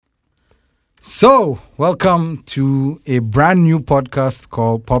So, welcome to a brand new podcast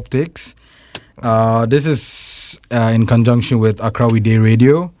called Pop Takes. This is in conjunction with Accra We Day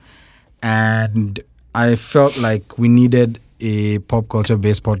Radio, and I felt like we needed a pop culture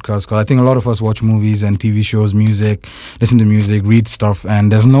based podcast because I think a lot of us watch movies and TV shows, music, listen to music, read stuff,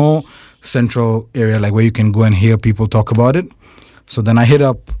 and there's no central area like where you can go and hear people talk about it. So then I hit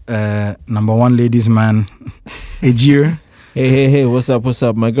up number one ladies man, Ejir. Hey, what's up?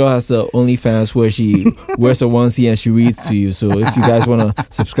 My girl has a OnlyFans where she wears a onesie and she reads to you. So if you guys want to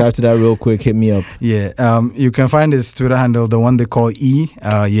subscribe to that real quick, hit me up. Yeah, you can find his Twitter handle, the one they call E.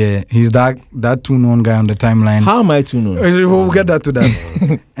 Yeah, he's that too known guy on the timeline. How am I too known? We'll get that to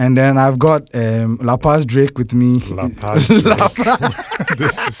that. And then I've got La Paz Drake with me. La Paz.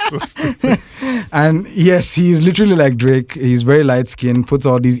 This is so stupid. And yes, he's literally like Drake. He's very light skinned, puts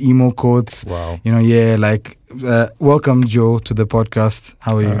all these emo quotes. Wow. Welcome, Joe, to the podcast.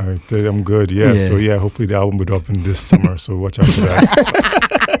 How are you? I'm good. Yeah. So hopefully the album will drop in this summer. So watch out for that.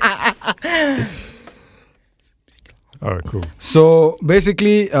 All right, cool. So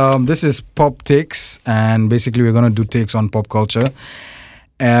basically, this is Pop Takes, and basically we're gonna do takes on pop culture.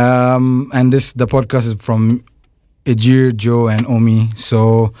 And the podcast is from Ejir, Joe, and Omi.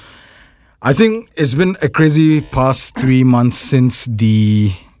 So I think it's been a crazy past 3 months since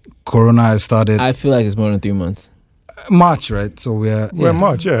the Corona has started. I feel like it's more than 3 months. March, right? So we're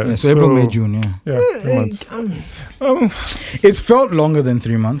March, yeah. So April, May, June, yeah. Yeah, 3 months. It's felt longer than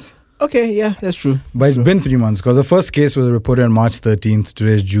 3 months. Okay, yeah, that's true. But it's been 3 months because the first case was reported on March 13th.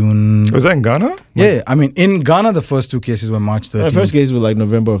 Today's June. Was that in Ghana? Yeah, I mean, in Ghana, the first two cases were March 13th. The first case was like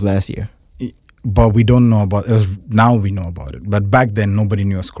November of last year. But we don't know about it. Now we know about it. But back then, nobody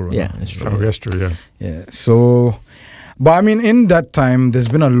knew it was Corona. Yeah, that's true. Oh, that's true, yeah. Yeah, so... But I mean, in that time, there's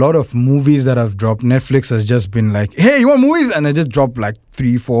been a lot of movies that have dropped. Netflix has just been like, hey, you want movies? And they just dropped like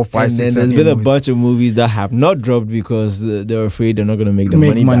 3, 4, 5, and 6, then 7, there's been movies. a bunch of movies that have not dropped because they're afraid they're not going to make the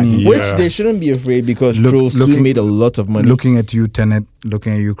money back. Yeah. Which they shouldn't be afraid because Trolls 2 made a lot of money. Looking at you, Tenet.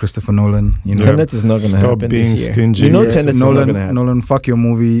 Looking at you, Christopher Nolan. You know, Tenet is not going to happen Stop being this year. stingy. You know Yes. Tenet is not going to happen. Nolan, fuck your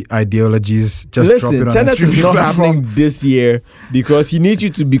movie ideologies. Just drop it Listen, on Tenet the is streaming not platform. happening this year because he needs you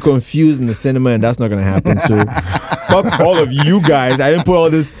to be confused in the cinema, and that's not going to happen. So, fuck all of you guys. I didn't put all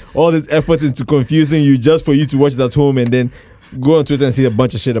this effort into confusing you just for you to watch it at home and then go on Twitter and see a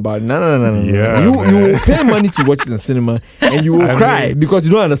bunch of shit about it. No. Yeah, you will pay money to watch it in cinema and you will cry because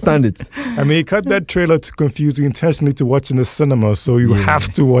you don't understand it. I mean, he cut that trailer to confuse you intentionally to watch in the cinema, so you have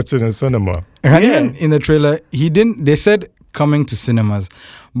to watch it in cinema. And even in the trailer, they said coming to cinemas.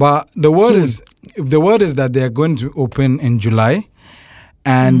 But the word is that they are going to open in July.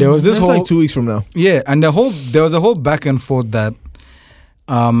 And there was this That's whole like 2 weeks from now. Yeah, and there was a whole back and forth that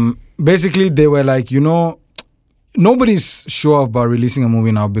basically they were like, nobody's sure about releasing a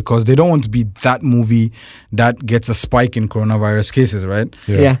movie now because they don't want to be that movie that gets a spike in coronavirus cases, right?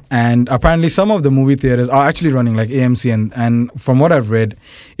 Yeah. And apparently some of the movie theaters are actually running like AMC and from what I've read,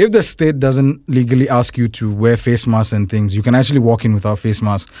 if the state doesn't legally ask you to wear face masks and things, you can actually walk in without face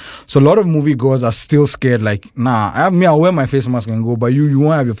masks. So a lot of moviegoers are still scared like, I'll wear my face mask and go, but you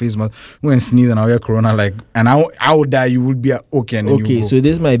won't have your face mask. You won't sneeze and I'll wear corona and I will die, you will be okay. And Okay, so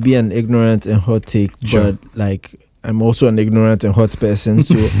this might be an ignorant and hot take, Sure. but like I'm also an ignorant and hot person,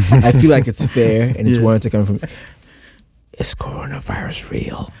 so I feel like it's fair and it's warranted coming from. Is coronavirus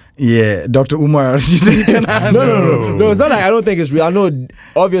real? Yeah, Dr. Umar. No. It's not like I don't think it's real. I know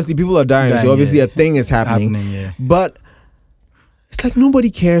obviously people are dying, so obviously a thing is happening. But it's like nobody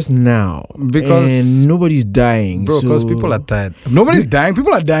cares now and nobody's dying. Bro, because people are tired. If nobody's dying,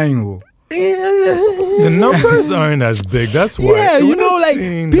 people are dying. Bro. The numbers aren't as big. That's why. Yeah, We're you know, not like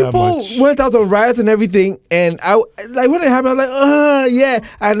seeing that people much. went out on riots and everything, and I like when it happened, I'm like, yeah,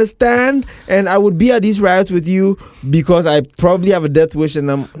 I understand, and I would be at these riots with you because I probably have a death wish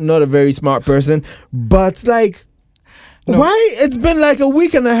and I'm not a very smart person, but like. No. Why? It's been like a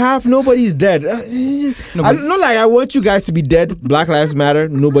week and a half. Nobody's dead. I'm not like I want you guys to be dead. Black Lives Matter.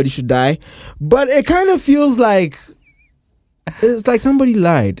 Nobody should die. But it kind of feels like it's like somebody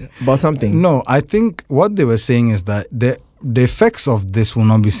lied about something. No, I think what they were saying is that the effects of this will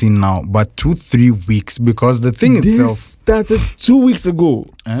not be seen now, but 2-3 weeks because the thing This itself started 2 weeks ago.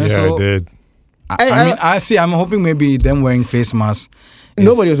 Yeah, it did. I see. I'm hoping maybe them wearing face masks.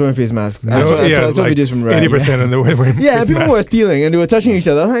 Nobody was wearing face masks. I saw like videos from riot. 80% of the way wearing Yeah, face people masks. were stealing and they were touching each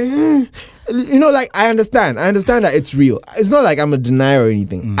other. I'm like, like I understand that it's real. It's not like I'm a denier or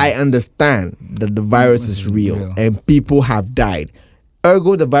anything. I understand that the virus is real and people have died.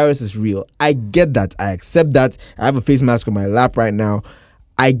 Ergo, the virus is real. I get that. I accept that. I have a face mask on my lap right now.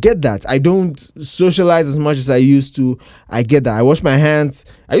 I get that. I don't socialize as much as I used to. I get that. I wash my hands.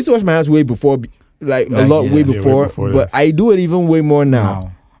 I used to wash my hands way before, way before, but I do it even way more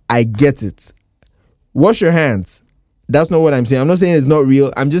now. I get it. Wash your hands. That's not what I'm saying. I'm not saying it's not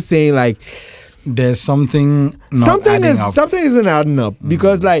real. I'm just saying like there's something something isn't adding up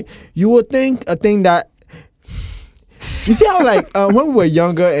because like you would think a thing that you see how like when we were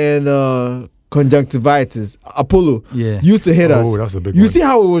younger and conjunctivitis, Apollo used to hit us. Oh, that's a big You one. see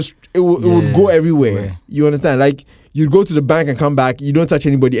how it would go everywhere. You understand? Like you'd go to the bank and come back, you don't touch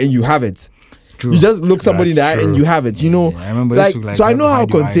anybody and you have it. True. You just look somebody in the eye and you have it. You know, I remember like so I know how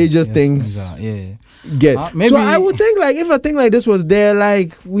contagious things get. Maybe, so I would think like if a thing like this was there,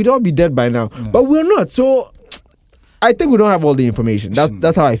 like we'd all be dead by now. But we're not. So I think we don't have all the information.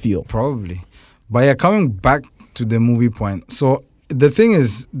 That's how I feel. Probably. But yeah, coming back to the movie point. So the thing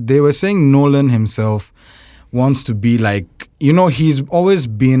is, they were saying Nolan himself wants to be like, he's always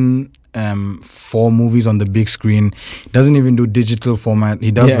been for movies on the big screen. He doesn't even do digital format. He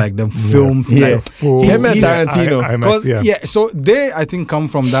does like the film. Like, him and Tarantino. So they, I think, come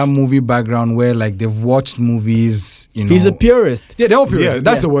from that movie background where like they've watched movies. He's a purist. Yeah, they're all purists.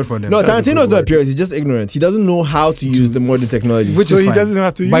 That's the word for them. No, Tarantino's not a purist. He's just ignorant. He doesn't know how to use the modern technology. So he doesn't know how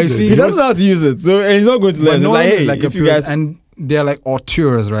to use it. He doesn't know how to use it. So and he's not going to learn. It's like, hey, if you guys and they're like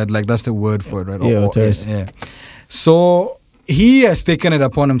auteurs, right? Like that's the word for it, right? Yeah, auteurs. Yeah. So he has taken it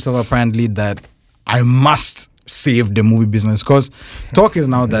upon himself apparently that I must save the movie business because talk is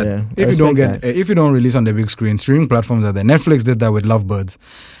now that if you don't release on the big screen, streaming platforms are there. Netflix did that with Lovebirds.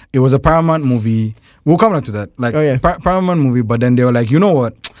 It was a Paramount movie. We'll come back to that. Like Paramount movie, but then they were like, you know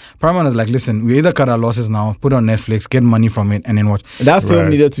what? Paramount is like, listen, we either cut our losses now, put it on Netflix, get money from it, and then watch. That film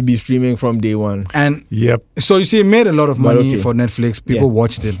needed to be streaming from day one. And so you see, it made a lot of money for Netflix. People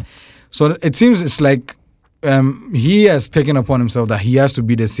watched it. So it seems it's like he has taken upon himself that he has to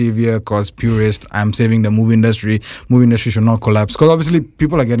be the savior because purist, I'm saving the movie industry. Movie industry should not collapse because obviously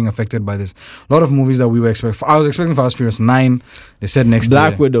people are getting affected by this. A lot of movies that we were expecting. I was expecting Fast Furious 9. They said next year.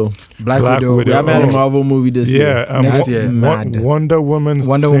 Black Widow. We haven't had a Marvel movie this year. Next year. Wonder Woman 2,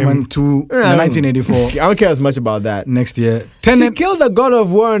 1984. I don't care as much about that. Next year. She killed the God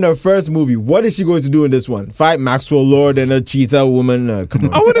of War in her first movie. What is she going to do in this one? Fight Maxwell Lord and a cheetah woman? Come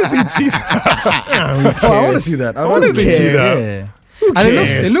on. I want to see cheetah. I want to see that. I want to see cheetah. And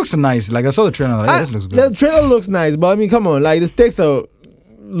it looks nice. Like I saw the trailer. Like, this looks good. The trailer looks nice, but I mean, come on. Like the stakes are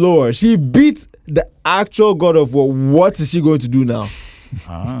lower. She beat the actual God of War. What is she going to do now?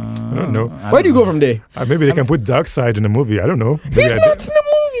 I don't know. Where do you go from there? Maybe they can put Darkseid in the movie. I don't know. He's not in the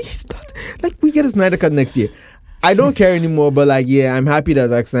movie. He's not. Like we get a Snyder cut next year. I don't care anymore. But like, I'm happy that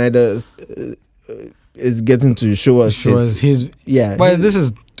Zack Snyder is getting to show us his. Yeah, but this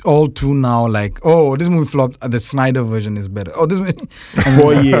is all too now. Like, this movie flopped. The Snyder version is better. This movie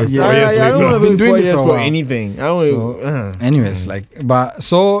 4 years. I don't been doing 4 years for anything. Anyways,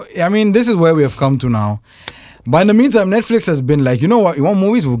 I mean, this is where we have come to now. But in the meantime, Netflix has been like, you know what? You want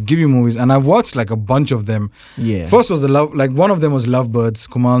movies? We'll give you movies. And I've watched like a bunch of them. Yeah. First was one of them was Lovebirds,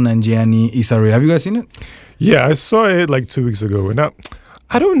 Kumail Nanjiani, Issa Rae. Have you guys seen it? Yeah, I saw it like 2 weeks ago. And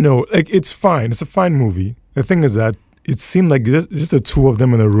I don't know. Like, it's fine. It's a fine movie. The thing is that it seemed like just the two of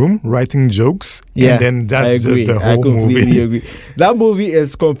them in a room writing jokes. Yeah, and then that's just the whole movie. I completely agree. That movie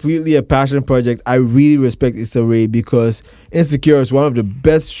is completely a passion project. I really respect Issa Rae because Insecure is one of the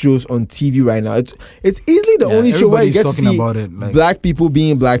best shows on TV right now. It's easily the only show where you get to see black people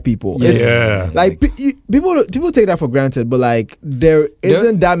being black people. Like people take that for granted, but like there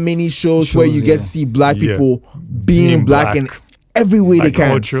isn't that many shows where you get to see black people being black in every way they can.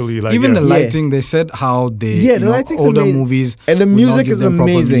 Culturally, even the lighting, they said how they the lighting's older amazing. Movies and the music is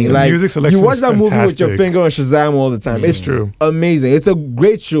amazing. The like music selection you watch that movie fantastic. with your finger on Shazam all the time. It's true. Amazing. It's a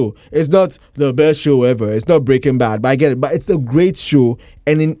great show. It's not the best show ever. It's not Breaking Bad, but I get it. But it's a great show,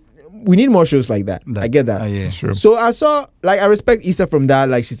 and we need more shows like that. I get that. True. So I respect Issa from that.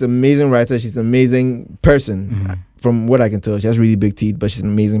 Like she's an amazing writer. She's an amazing person. Mm-hmm. From what I can tell, she has really big teeth, but she's an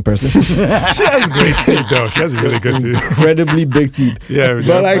amazing person. She has great teeth, though. She has really good teeth. Incredibly big teeth. Yeah,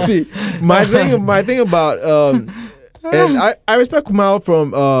 but like, see, my thing about and I respect Kumail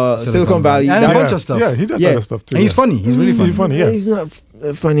from Silicon Valley. And a bunch of stuff. Yeah, he does other stuff too. And he's funny. He's really funny. He's not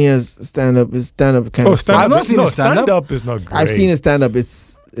funny as stand-up. His stand-up kind of. I've not seen his stand-up. Stand-up is not great. I've seen his stand-up. It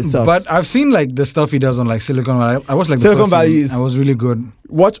sucks. But I've seen like the stuff he does on like Silicon Valley. I watched like Silicon Valley. I was really good.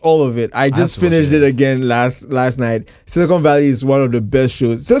 Watch all of it. I just finished it again last night. Silicon Valley is one of the best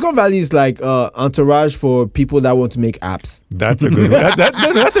shows. Silicon Valley is like Entourage for people that want to make apps. That's a good.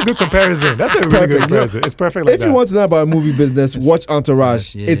 That's a good comparison. That's a really good comparison. It's perfect. Like if you want to learn about movie business, watch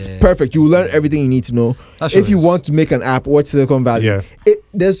Entourage. It's perfect. You will learn everything you need to know. If you want to make an app, watch Silicon Valley. Yeah.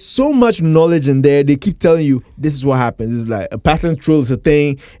 there's so much knowledge in there. They keep telling you this is what happens. It's like a patent troll is a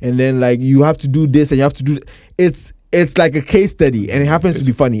thing, and then like you have to do this and you have to do. It's like a case study, and it happens to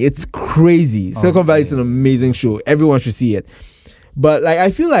be funny. It's crazy. Silicon Valley is an amazing show. Everyone should see it. But like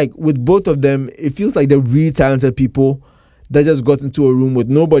I feel like with both of them, it feels like they're really talented people that just got into a room with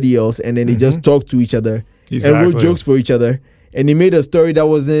nobody else, and then they just talked to each other and wrote jokes for each other, and they made a story that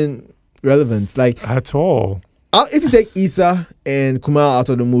wasn't relevant, like at all. If you take Issa and Kumail out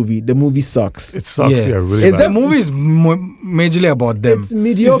of the movie sucks. It sucks, Yeah. really It's bad. The movie is majorly about them. It's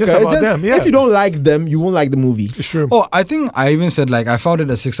mediocre. It's just about them, yeah. If you don't like them, you won't like the movie. It's true. Oh, I think I even said like I found it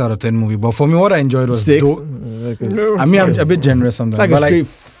a 6 out of 10 movie, but for me, what I enjoyed was 6. No, I mean, I'm a bit generous sometimes. Like but a straight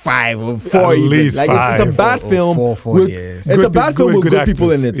 5 or 4 At even. least Like it's a 5 bad film. four, with, yes. It's a bad film with good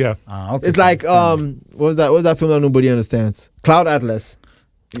people in it. Yeah. Okay. It's like what's that film that nobody understands? Cloud Atlas.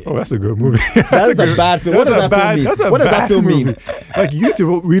 Oh, that's a good movie. That's a bad film. What does that film mean? What does that film mean? Like you need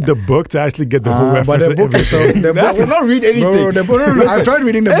to read the book to actually get the whole but reference. the book is everything. the I will not read anything. No, I tried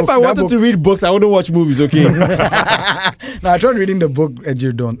reading the book. If I That wanted book- to read books, I wouldn't watch movies, okay? No, I tried reading the book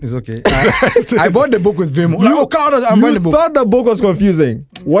Edgy Dawn. It's okay. I bought the book with Vim. Like, oh, God, I'm buying You the book. thought the book was confusing.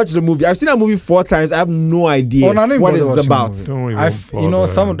 Watch the movie. I've seen that movie 4 times. I have no idea Oh, no, I didn't what bother it's watching about. the Don't even You know,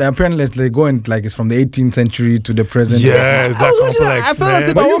 bother. apparently they go in like it's from the 18th century to the present. Yes, I that was watching that. I complex, fell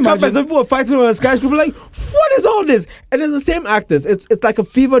asleep. man. I woke up imagine- and some people were fighting on a skyscraper. Like, what is all this? And it's the same actors. It's like a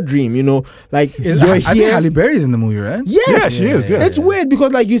fever dream, you know. Like I you're think here. Halle Berry is in the movie, right? Yes, Yeah, she is, yeah. It's weird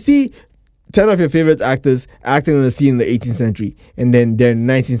because like you see 10 of your favorite actors acting in a scene in the 18th century, and then they're in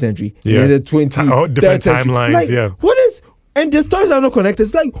the 19th century, Yeah. and then the 20th, Oh, different third century. timelines, Like, yeah. What is? And the stories are not connected.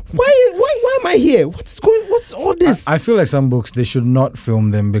 It's like, why am I here? What's all this? I feel like some books they should not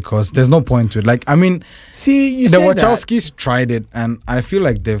film them because there's no point to it. Like I mean, See, you the say that. Wachowskis tried it, and I feel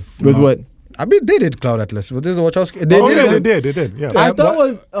like they've With not- what? I mean, they did Cloud Atlas, but there's a Wachowski. They Oh, did yeah, it. they did. Yeah. I thought but- it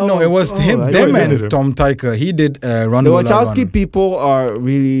was no, it was him, I them, did it. and Tom Tykwer. He did Run. The Lola Wachowski Run. people are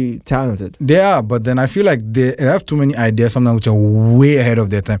really talented. They are, but then I feel like they have too many ideas sometimes which are way ahead of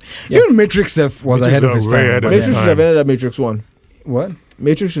their time. Even Matrix F was Matrix ahead of are his way time. ahead but of then- his Matrix time. should have ended up Matrix 1. What?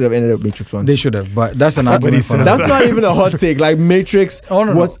 Matrix should have ended up Matrix 1. They should have, but that's an But he argument. says for that. That's not even a hot take. Like Matrix Oh,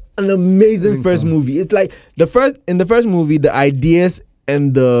 no, was an amazing think first so. movie. It's like the first movie, the ideas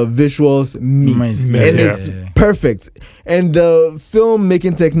and the visuals meet, Amazing. and Yeah. it's perfect. And the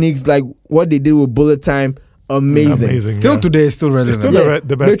filmmaking techniques, like what they did with bullet time, amazing. Amazing. Till yeah. today, it's still relevant. still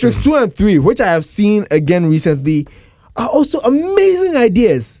the best Matrix thing. 2 and 3, which I have seen again recently, are also amazing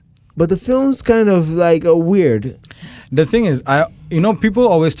ideas. But the films kind of like are weird. The thing is, people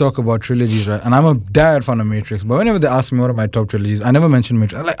always talk about trilogies, right? And I'm a diehard fan of Matrix. But whenever they ask me what are my top trilogies, I never mention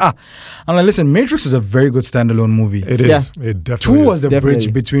Matrix. I'm like, listen, Matrix is a very good standalone movie. It is. Yeah. It definitely 2 is. was the Definitely.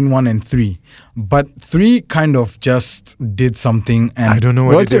 bridge between 1 and 3. But 3 kind of just did something. And I don't know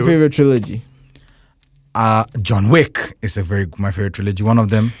what What's they your did. favorite trilogy? John Wick is my favorite trilogy. One of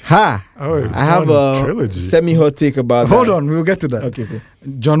them. Ha! Oh, I have a trilogy. semi-hot take about that. Hold on, we'll get to that. Okay, cool.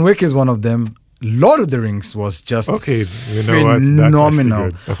 John Wick is one of them. Lord of the Rings was just Okay, you know what? That's actually phenomenal.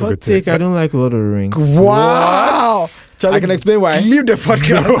 good. That's a Hot good take, take. I don't like Lord of the Rings. Wow! I can explain why. Leave the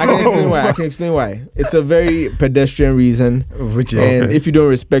podcast. I can explain why. It's a very pedestrian reason. Which is And Okay. if you don't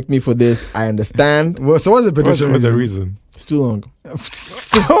respect me for this, I understand. well, so what's the What's pedestrian the reason? reason? It's too long.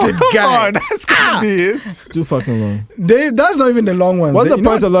 Stupid guy. Oh, that's gonna be it. It's too fucking long. That's not even the long ones. What's the You know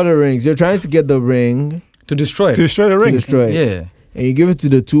point of Lord of the Rings? You're trying to get the ring to destroy it. To destroy the to ring. destroy it. Yeah. And you give it to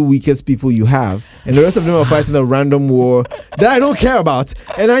the 2 weakest people you have, and the rest of them are fighting a random war that I don't care about.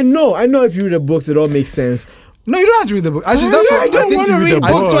 And I know if you read the books, it all makes sense. No, you don't have to read the book. Actually, that's Yeah, what I don't think wanna to read the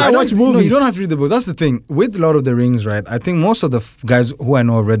books, so I don't- watch No, you movies. don't have to read the books. That's the thing. With Lord of the Rings, right? I think most of the guys who I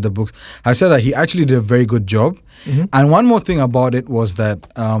know have read the books have said that he actually did a very good job. Mm-hmm. And one more thing about it was that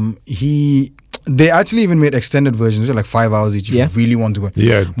they actually even made extended versions, like 5 hours each if Yeah. you really want to go.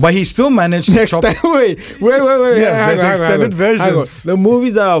 Yeah. But he still managed to Next chop. time, wait. Yes, Hang there's on, extended hang on. versions. The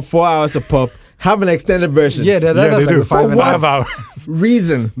movies that are 4 hours a pop have an extended version. Yeah, that's Yeah, they like do. the 5 For and a half. 5 hours.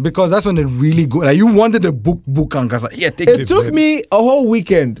 Reason. Because that's when they really go. Like you wanted the book and cause yeah, take It it. took me a whole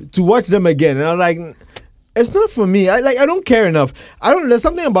weekend to watch them again, and I was like, it's not for me. I don't care enough. There's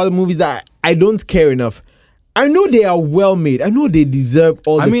something about the movies that I don't care enough. I know they are well made. I know they deserve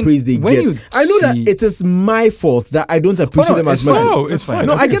all I the mean, praise they when get. you I know that see- it is my fault that I don't appreciate them as it's much. fine. No, it's fine.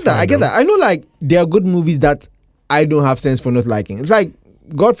 No, I think get it's that. fine, I get though. that. I know, like, there are good movies that I don't have sense for not liking. It's like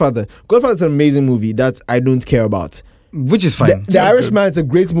Godfather. Godfather is an amazing movie that I don't care about. Which is fine. The Irishman is a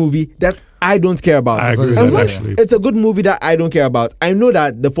great movie that I don't care about. I agree with And that, when actually. it's a good movie that I don't care about, I know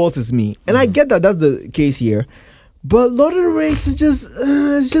that the fault is me, and I get that that's the case here. But Lord of the Rings is just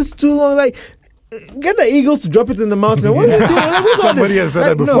it's just too long. Like get the eagles to drop it in the mountain. What are you doing? Like, what's all Somebody this? has said Like,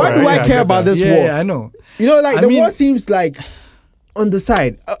 that before. Why do I Yeah, care get about that. this Yeah, war? yeah, I know. You know, like I the mean- war seems like on the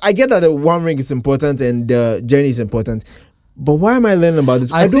side. I get that the One Ring is important and the journey is important, but why am I learning about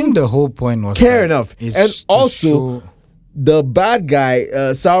this? I don't think the whole point was care that enough. it's And to also, show- the bad guy,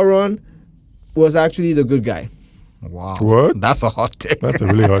 Sauron, was actually the good guy. wow, What? That's a hot take. That's a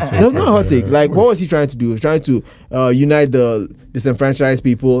really hot take. That's not a hot take. Yeah. Like, what was he trying to do? He was trying to unite the disenfranchised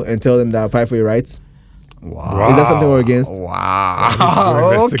people and tell them that fight for your rights. Wow. Is that something we're against?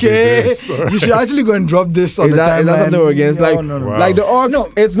 Wow. investigate Okay. this. Sorry. You should actually go and drop this on Is the that timeline. something we're against? No, Like, no, no. Wow. like the orcs, No.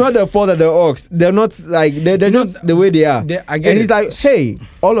 it's not their fault that they're orcs. They're not like they're just the way they are. I get and he's it. like, hey,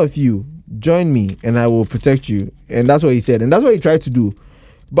 all of you, join me, and I will protect you. And that's what he said, and that's what he tried to do.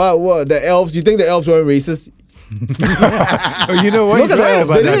 But what the elves? You think the elves weren't racist? Oh, you know what? Look He's at the right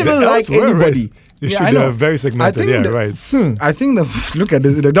elves. about They didn't that. even The like elves were anybody. racist. You Yeah, should I know. very segmented. Yeah, the- right. I think look at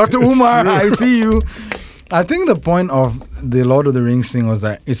this, Dr. Umar. I see you. I think the point of the Lord of the Rings thing was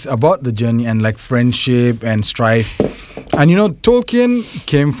that it's about the journey and like friendship and strife. And you know, Tolkien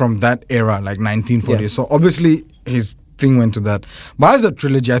came from that era, like 1940s. Yeah. So obviously his thing went to that. But as a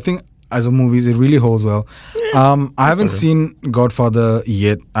trilogy, I think as a movie, it really holds well. I haven't seen Godfather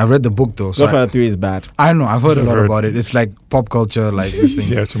yet. I read the book though. So Godfather 3 is bad. I know. I've heard a I've lot heard. about it. It's like pop culture, like this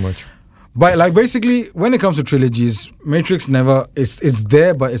thing. Yeah, too much. But like basically, when it comes to trilogies, Matrix never it's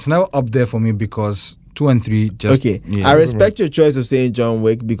there, but it's never up there for me because 2 and 3 just Okay, yeah. I respect your choice of saying John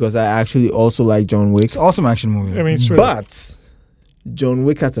Wick because I actually also like John Wick. It's an awesome action movie. I mean, straight up. But John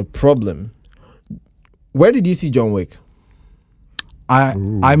Wick has a problem. Where did you see John Wick?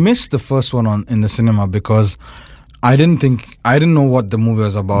 I missed the first one in the cinema because I didn't know what the movie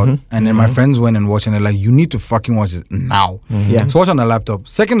was about, and then my friends went and watched, and they're like, "You need to fucking watch it now." Yeah. So watch on the laptop.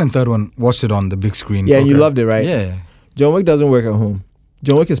 Second and third one, watched it on the big screen. Yeah, and you loved it, right? Yeah. John Wick doesn't work at home.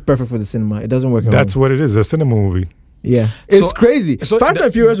 John Wick is perfect for the cinema. It doesn't work at That's home. what it is. A cinema movie. Yeah. It's So- crazy. so Fast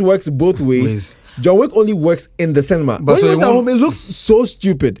and Furious works both ways. Ways. John Wick only works in the cinema. But When so you it watch at won't- home, it looks so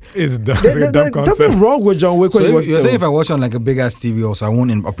stupid. It's dumb. There's It's a dumb concept. something wrong with John Wick when So you watch you're it. saying if I watch on like a big ass TV, also I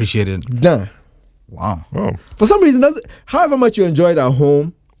won't appreciate it. Nah. Wow. Oh, For some reason, however much you enjoy it at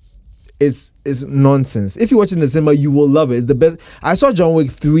home is nonsense. If you watch it in the cinema, you will love it. It's the best. I saw John Wick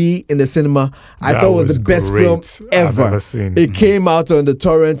 3 in the cinema. I That thought it was was the best great. film I've ever. ever seen. It came out on the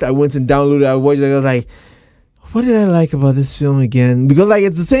torrent. I went and downloaded it. I watched it. I was like, what did I like about this film again? Because like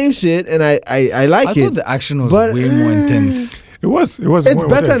it's the same shit and I like I it. thought the action was but, way more intense. it was. It's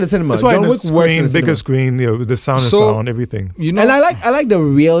better in the cinema. That's why John the Wick works in the bigger cinema. screen, the sound So- and sound, everything. You know, And I like the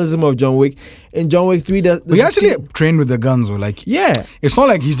realism of John Wick. In John Wick 3, there's we a actually scene- trained with the guns, or like yeah. it's not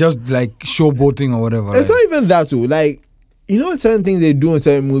like he's just like showboating or whatever. It's like- not even that too. Like, you know, certain things they do in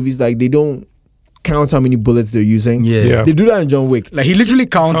certain movies, like they don't count how many bullets they're using. yeah. Yeah. They do that in John Wick. Like he literally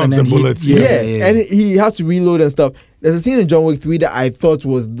counts and Count then the bullets, He, Yeah, and he has to reload and stuff. There's a scene in John Wick 3 that I thought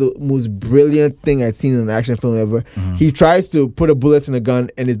was the most brilliant thing I'd seen in an action film ever. He tries to put a bullet in a gun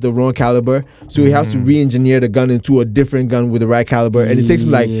and it's the wrong caliber, so he has to re-engineer the gun into a different gun with the right caliber, and it takes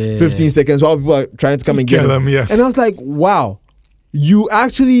him like Yeah. 15 seconds while people are trying to come and get Kill him. him, yeah. And I was like, wow, you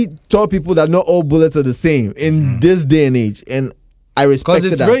actually taught people that not all bullets are the same in this day and age, and I because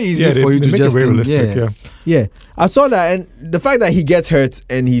respected it's that. very easy Yeah, for you they to make just it very think, realistic. Yeah. Yeah, I saw that, and the fact that he gets hurt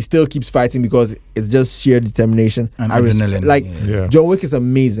and he still keeps fighting because it's just sheer determination. And I respect. adrenaline, Like yeah. John Wick is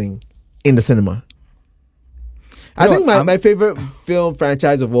amazing in the cinema. I You know, think my favorite film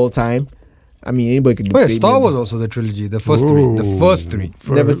franchise of all time. I mean, anybody could. Oh yeah, debate Star me. Wars also the trilogy, the first three, the Ooh. first three.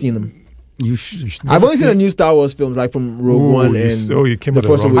 Never seen them. You should. I've only seen the new Star Wars films, like from Rogue One and you came The at the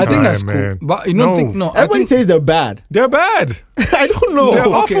Force wrong I Awakens. think time, that's cool, man. but you don't No. think no. I Everybody think, says they're bad. They're bad. I don't know. They're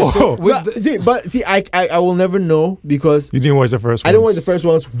okay, awful. so with But see, I will never know because You didn't watch the first one. I didn't watch the first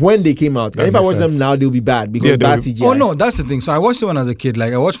ones when they came out. That And if I makes watch them sense. now, they'll be bad because Yeah, bad they'll- CGI. Oh no, that's the thing. So I watched it when I was a kid.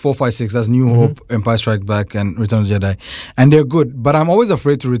 Like I watched 4, 5, 6. That's New Hope, Empire Strikes Back, and Return of the Jedi, and they're good. But I'm always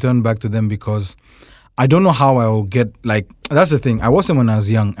afraid to return back to them because I don't know how I will get like. That's the thing. I watched them when I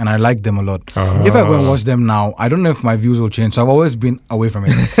was young, and I liked them a lot. If I go and watch them now, I don't know if my views will change. So I've always been away from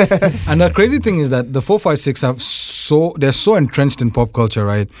it. And the crazy thing is that the 4, 5, 6 they're so entrenched in pop culture,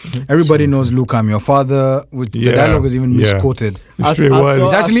 right? Everybody knows Luke, I'm your father. Which the Yeah, dialogue is even yeah. misquoted. It's true, it was.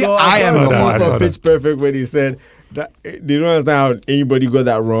 It's actually, I am your a father. from I saw Pitch Perfect when he said that they don't understand how anybody got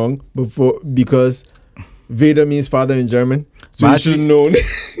that wrong before because Vader means father in German. So But you should have known.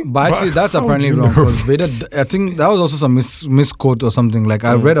 But actually, that's How would apparently you wrong know? because Vader. I think that was also some misquote or something. Like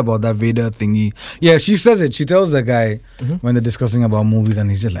I read about that Vader thingy. Yeah, she says it. She tells the guy when they're discussing about movies, and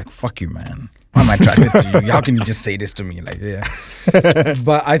he's just like, "Fuck you, man. Why am I attracted to you? How can you just say this to me?" Like, yeah.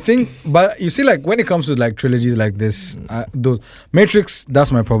 But you see, like when it comes to like trilogies like this, those Matrix.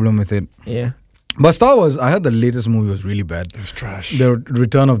 That's my problem with it. Yeah. But Star Wars, I heard the latest movie was really bad. It was trash. The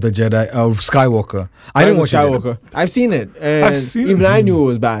Return of the Jedi, Skywalker. I didn't watch Skywalker. I've seen it, and I've seen even it. I knew it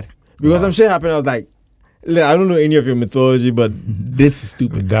was bad because some shit happened. I was like, I don't know any of your mythology, but this is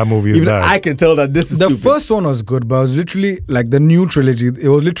stupid. That movie is Even bad. I can tell that this is The stupid. first one was good, but it was literally like the new trilogy. It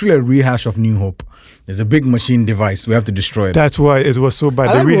was literally a rehash of New Hope. There's a big machine device. We have to destroy it. That's why it was so bad.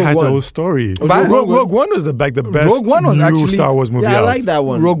 I They like Rogue rehashed the One. whole story. But Rogue One was the best Rogue One was new actually- Star Wars movie Yeah, I out. like that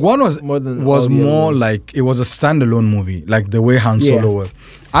one. Rogue One was More than was all the other more ones. like it was a standalone movie, like the way Han Yeah. Solo was.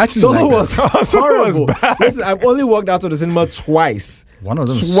 I actually Solo like was that. Solo was horrible. bad. Listen, I've only walked out of the cinema twice. One of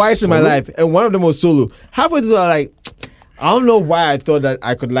them was Twice in my Solo? life, and one of them was Solo. Halfway through, I was like, I don't know why I thought that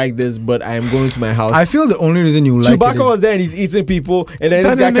I could like this, but I am going to my house. I feel the only reason you like Chewbacca it is, was there and he's eating people, and then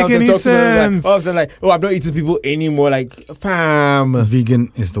That this guy didn't make comes and any talks to me and sense. like, all of a sudden like, oh, I'm not eating people anymore. Like, fam.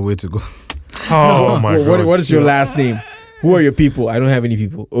 vegan is the way to go. Oh my What- god! what is your last name? Who are your people? I don't have any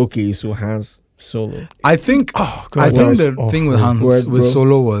people. Okay, so Hans Solo. I think Oh, God, I that think was the awful. thing with Hans Word, with bro.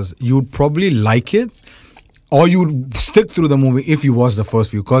 Solo was you'd probably like it, or you'd stick through the movie if you watched the first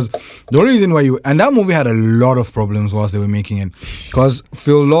few. Because the only reason why that movie had a lot of problems whilst they were making it. Because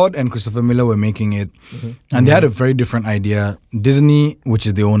Phil Lord and Christopher Miller were making it, and they had a very different idea. Disney, which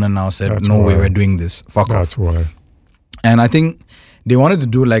is the owner now, said That's no way, why. we're doing this. Fuck off. That's why. And I think they wanted to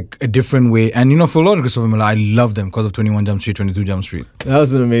do like a different way. And Phil Lord and Christopher Miller, I love them because of 21 Jump Street, 22 Jump Street. That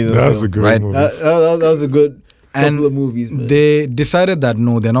was an amazing That's a film. great Right. movie. That was a good couple And of movies. Man. They decided that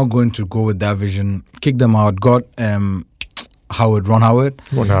no, they're not going to go with that vision. Kicked them out. Got Ron Howard,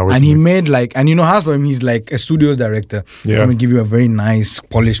 Well, now and he made like, and as for him, he's like a studios director. Yeah. Let me give you a very nice,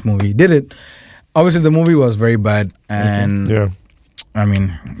 polished movie. He did it. Obviously, the movie was very bad, and yeah, I mean,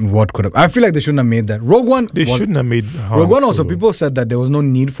 what could have? I feel like they shouldn't have made that. Rogue One. they was- shouldn't have made Han Rogue One also, Solo. people said that there was no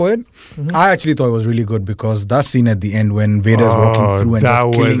need for it. I actually thought it was really good because that scene at the end when Vader's walking through and that just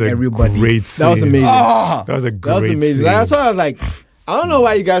was killing a everybody. Great That was scene. amazing. Ah! That was a great That was amazing. scene. Like, that's why I was like, I don't know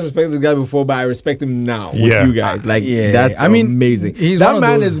why you guys respect this guy before, but I respect him now Yeah. with you guys. Like, Yeah. that's I mean, amazing. he's that one of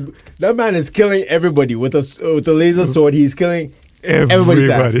man those- that man is killing everybody with a laser sword. He's killing everybody's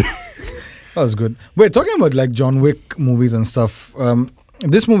ass. Everybody. That was good. Wait, talking about like John Wick movies and stuff.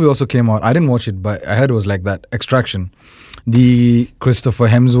 This movie also came out. I didn't watch it, but I heard it was like that. Extraction, the Christopher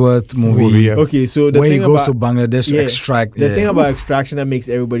Hemsworth movie, yeah. Okay, so the where he thing goes about to Bangladesh to yeah, extract. the yeah. thing about Extraction that makes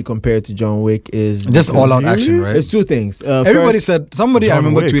everybody compare it to John Wick is just because all out action, right? It's two things. Everybody First, said somebody I John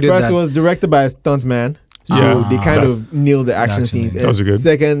remember Wick. tweeted first that. it was directed by a stuntman. So Yeah. they kind That- of nailed the action action scenes. scene. That was And good.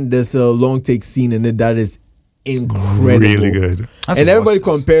 second, there's a long take scene in it that is incredible. Really good. I have And to everybody watch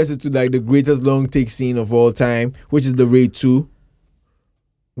this. compares it to like the greatest long take scene of all time, which is the Raid 2.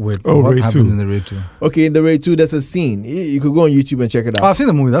 Wait, Oh, what Raid happens 2. in the Raid 2? Okay, in the Raid 2, there's a scene. You could go on YouTube and check it Oh, out. I've seen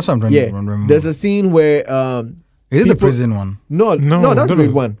the movie. That's what I'm trying Yeah, to remember. there's a scene where Is it the people- prison one? no, No, that's no, Raid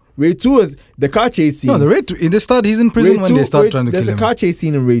no. 1. Raid 2 is the car chase scene. No, the Raid 2. He's in prison Raid when 2, they start trying to there's kill a him. car chase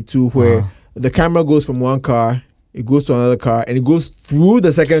scene in Raid 2 where the camera goes from one car, it goes to another car, and it goes through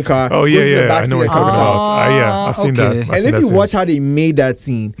the second car. Oh goes yeah, to the yeah. back I seat know what and you're talking comes about. out. Yeah, I've seen that. okay. I've And seen if that you scene. watch how they made that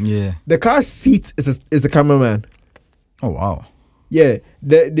scene, Yeah. the car seat is the cameraman. Oh wow. Yeah,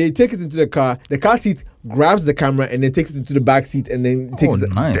 they take it into the car seat grabs the camera and then takes it into the back seat and then takes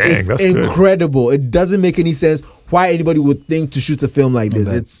it. nice. Dang, It's that's good. incredible. It doesn't make any sense why anybody would think to shoot a film like this.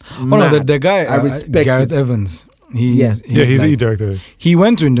 Okay. It's Oh no, mad. the guy I respect Gareth it. Evans. Yeah, he directed it. He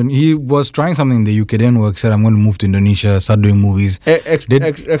went to he was trying something in the UK, didn't work, said I'm going to move to Indonesia, start doing movies. Did-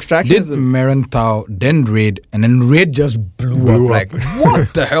 Extraction Did is a- Merentau, then Raid, and then Raid just blew Blew up. up. Like,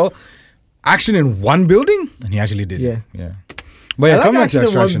 what the hell? Action in one building? And he actually did it. Yeah. But yeah, I like coming back to action in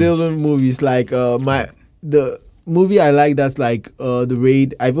one Extraction. building movies. Like the movie I like that's like the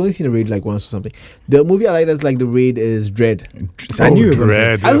Raid. I've only seen a Raid like once or something. The movie I like that's like the Raid is Dread. I knew you were going to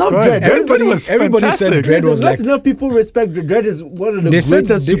say. Dread. I love Of course. Dread. Everybody was said fantastic. Dread was Not like enough people respect Dread. Dread is one of the They said-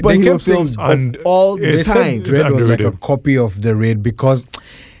 greatest they superhero kept saying- films And of all they they time. said Dread was like a Underrated. copy of the Raid because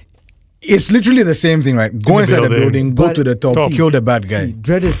it's literally the same thing, right? Go the inside the building. building, go But- to the top, Top. kill the bad guy. See,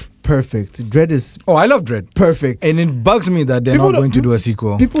 Dread is perfect. Dread is Oh, I love Dread. perfect. And it bugs me that they're People not going to don't- do a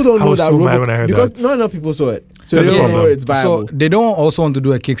sequel. People don't I know was that so mad when I heard because that. not enough people saw it, so That's they the don't know problem. it's viable. So they don't also want to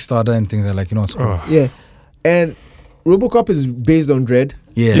do a Kickstarter and things like it's cool. Oh. Yeah, and RoboCop is based on Dread.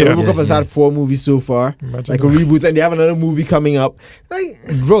 Yeah, Yeah. RoboCop has had 4 movies so far, Imagine like a that. reboot, and they have another movie coming up. Like,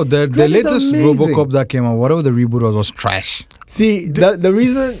 Bro, the Dread is latest amazing. RoboCop that came out, whatever the reboot was trash. see, the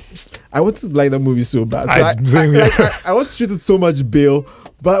reason I want to like that movie so bad, so Same here. I want to shoot it so much bail,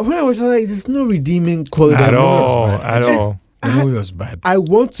 but when I watch it, like, there's no redeeming quality At in it. all. At all. The movie was bad. I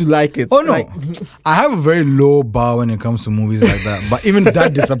want to like it. Oh no, Like, I have a very low bar when it comes to movies like that. But even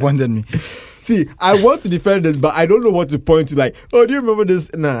that disappointed me. See, I want to defend this, but I don't know what to point to. Like, oh, do you remember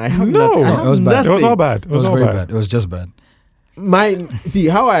this? Nah, I have nothing. I have it was bad. It was all nothing. bad. It was very bad. It was just bad. See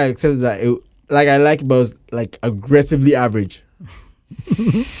how I accept that. I like, but it was like aggressively average.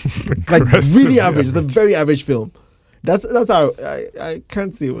 Like really average. It's a very average film. That's how I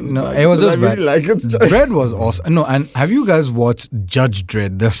can't say it was. No, bad, it was because just I really bad. like it. Dredd was awesome. No, and have you guys watched Judge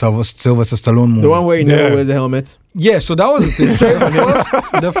Dredd, the Sylvester Stallone movie? The one where he Yeah. never wears a helmet. Yeah, so that was the thing.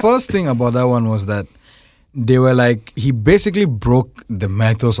 So the first thing about that one was that they were like, he basically broke the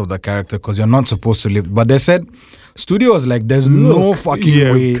mythos of the character because you're not supposed to live. But they said, studio was like, there's no fucking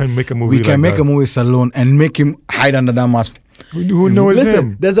way we can make a movie. we can like make that. a movie with Stallone and make him hide under that mask. Who knows Listen,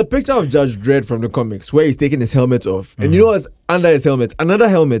 him? there's a picture of Judge Dredd from the comics where he's taking his helmet off, and you know what's under his helmet? Another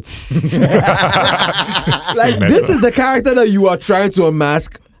helmet. Like this is the character that you are trying to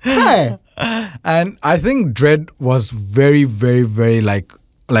unmask. Hey. And I think Dredd was very, very, very like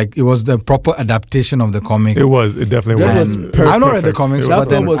it was the proper adaptation of the comic. It was. It definitely That was. was perfect. I've not read the comics, It but That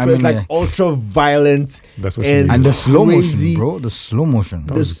then film was I where mean, it's like ultra violent That's what and- she and the slow crazy. motion, bro. The slow motion.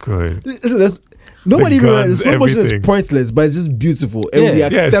 That was good. Listen, nobody The even guns, the slow motion is everything. pointless, but it's just beautiful, and Yeah. we Yeah,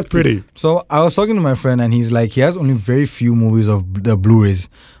 accept it's pretty. it. So I was talking to my friend, and he's like, he has only very few movies of the Blu-rays.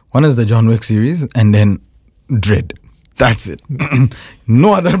 One is the John Wick series, and then Dredd. That's it.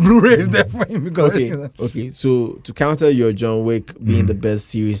 No other Blu-rays there for him because Okay. So to counter your John Wick being the best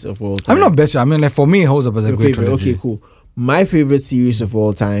series of all time, I'm not best. I mean, like for me, it holds up as a your great favorite. trilogy. Okay, cool. My favorite series of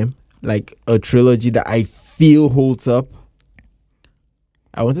all time, like a trilogy that I feel holds up.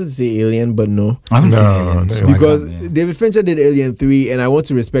 I wanted to say Alien, but no. I haven't seen No, Alien, no, so I Because can't, yeah. David Fincher did Alien 3, and I want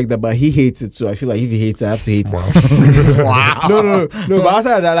to respect that, but he hates it, so I feel like if he hates it, I have to hate it. Wow. No. But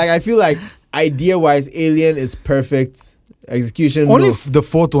outside of that, like I feel like idea-wise, Alien is perfect. Execution, Only no. the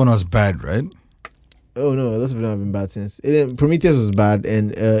fourth one was bad, right? Oh no, lots of them have been bad since. Prometheus was bad,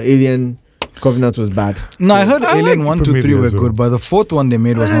 and Alien Covenant was bad. No, I heard I Alien like 1, 2, 3 were Prometheus, good, though. but the fourth one they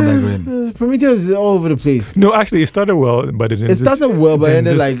made was not that great. Prometheus is all over the place. No, actually, it started well, but it didn't. It started well, but then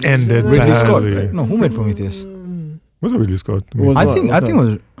ended just like ended Ridley Scott. badly. No, who made Prometheus? Was it Ridley Scott? Was I not, think was it not.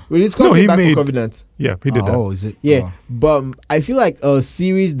 was. Ridley Scott No, came he back made- for Covenant. Yeah, he did that. Oh, is it? Yeah, Oh. but I feel like a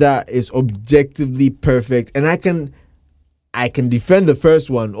series that is objectively perfect, and I can defend the first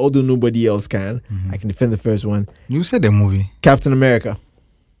one, although nobody else can. I can defend the first one. You said the movie. Captain America.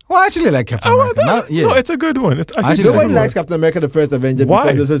 Well, I actually like Captain Oh, America. no, Yeah. no, it's a good one. It's actually Actually, a good Nobody one. likes Captain America: The First Avenger Why?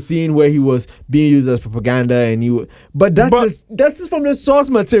 because there's a scene where he was being used as propaganda, and but that is from the source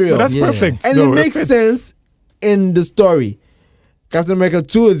material, But that's Yeah. perfect. and No, it makes fits. sense in the story. Captain America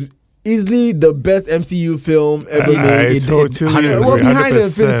 2 is easily the best MCU film ever I made. totally Well, agree. Well, behind 100%.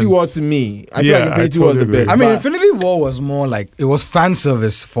 Infinity War to me, I feel Yeah, like I Infinity War is the totally best. I mean, but- Infinity War was more like it was fan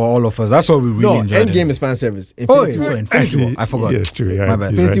service for all of us. That's what we really no, enjoyed. Endgame it. is fan service. Oh, Infinity, yeah, War, sorry, Infinity War. I forgot. Yeah, it's true. Yeah, My bad. you're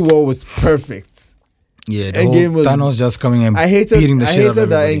Infinity right. War was perfect. Yeah, the Endgame whole was- Thanos just coming and I beating the shit out of hated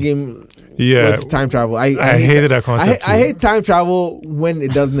that everybody. Endgame Yeah, went to time travel. I hated that concept I too. hate time travel when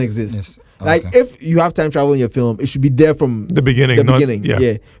it doesn't exist. Yes. Like Okay. if you have time travel in your film, it should be there from the beginning. the not, beginning. Yeah.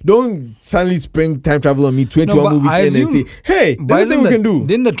 Yeah. Don't suddenly spring time travel on me 21 No, but movies I in and assume- say, hey, But there's a thing we didn't can do.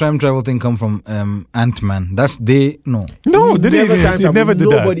 Didn't the time travel thing come from Ant-Man? No. No, He they never didn't. time They traveled. never did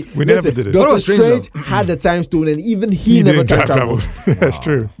Nobody, that. We never listen, did it. But it Doctor was strange, Strange had the time stone, and even he didn't never time traveled. That's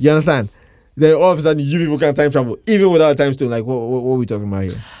true. You understand? Then all of a sudden, you people can time travel even without a time stone. Like, what are we talking about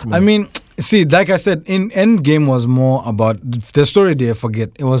here? Come I on. mean, see, like I said, in Endgame was more about the story. They forget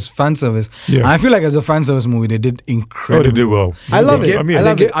it was fan service. Yeah. And I feel like as a fan service movie, they did Oh, they incredible. did well. I love it. I mean, I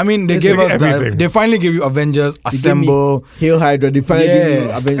love it. I mean, they Listen, gave us everything. they finally gave you Avengers They gave me Assemble. Hail Hydra. They finally gave me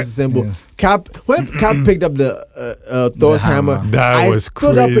Yeah. Avengers Assemble. Yes. Cap, when Cap picked up the Thor's The hammer. hammer, That I was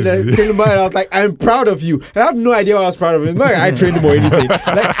stood up in the crazy. cinema and I was like, I'm proud of you. And I have no idea why I was proud of him. It's not like I trained him or anything.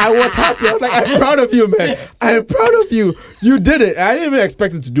 Like, I was happy. I was like, I'm proud of you, man. I'm proud of you. You did it. I didn't even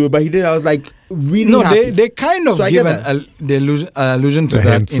expect him to do it, but he did. I was like, really No, happy. they kind of So I give get the allusion to The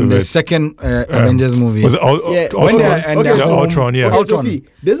that hints in of the it. second Avengers movie. Was it Yeah. When Ultron? they- and Yeah, they're home- Ultron, yeah. Okay, so Ultron. see,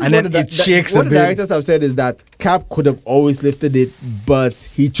 this is And what then the, it shakes a what the bit. directors have said is that Cap could have always lifted it, but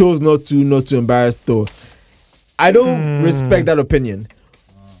he chose not to embarrass Thor. I don't respect that opinion.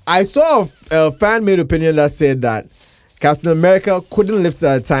 I saw a fan made opinion that said that Captain America couldn't lift it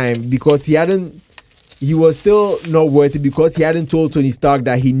at the time because he was still not worthy because he hadn't told Tony Stark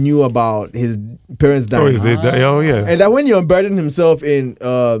that he knew about his parents Oh, dying. is it? Oh, yeah. And that when he unburdened himself in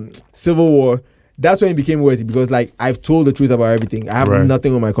Civil War, that's when he became worthy because, like, I've told the truth about everything. I have Right.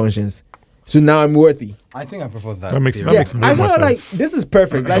 nothing on my conscience. So now I'm worthy. I think I prefer that. That makes- theory. that makes more I saw like, sense. this is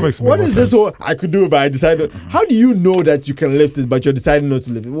perfect. That Like, makes what more is this sense. whole, I could do it, but I decided, how do you know that you can lift it, but you're deciding not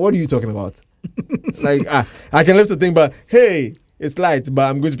to lift it? What are you talking about? Like, I can lift the thing, but hey, It's light, but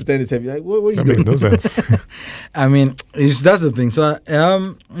I'm going to pretend it's heavy. Like, what are you That doing? makes no sense. I mean, that's the thing. So,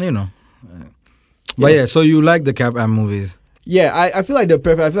 you know. But yeah, so you like the Cap-Am movies? Yeah, I feel like they're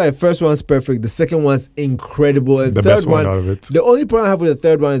perfect. I feel like the first one's perfect. The second one's incredible. And The third best one out of it. The only problem I have with the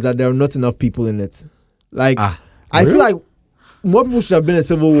third one is that there are not enough people in it. Like, I Really? feel like more people should have been in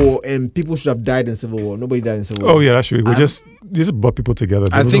Civil War, and people should have died in Civil War. Nobody died in Civil War. Oh yeah, that's true. We just brought people together.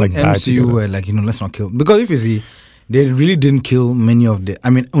 They I wasn't, think like, died MCU together. were like, let's not kill. Because if you see, they really didn't kill many of the. I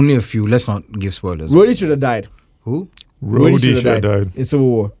mean, only a few. Let's not give spoilers. Rhodey should have died. Who? Rhodey should have died. in Civil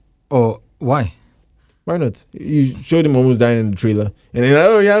War. Oh, why? Why not? You showed him almost dying in the trailer. And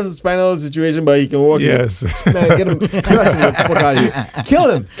then, he has a spinal situation, but he can walk. Yes. Man, get him. Get that shit the fuck out of here. Kill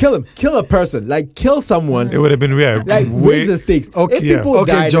him. Kill a person. Like, kill someone. It would have been weird. Like, raise the stakes. Okay, If people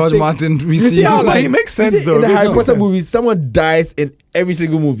okay, die, the George stakes- Martin. We You see see how, you. like, it makes you sense see though. in the It Harry makes Potter sense. movies, someone dies in every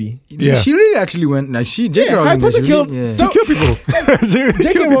single movie. Yeah. She really actually went like she. J.K. Yeah, Rowling Harry did, Potter she killed really- yeah. some- She killed people. She J.K.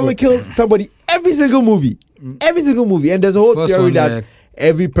 killed people. Rowling killed somebody every single movie. Every single movie. And there's a whole First theory one, that yeah.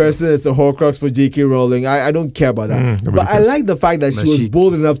 every person is a Horcrux for J.K. Rowling. I don't care about that. nobody But I cares. like the fact that But she was she-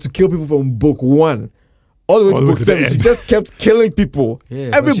 bold enough to kill people from book 1 all the way to book the 7. She end. just kept killing people. Yeah,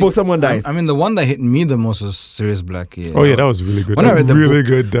 Every but she- book someone dies. I mean, the one that hit me the most was Sirius Black. Yeah. Oh yeah, that was really good. When I read the really book-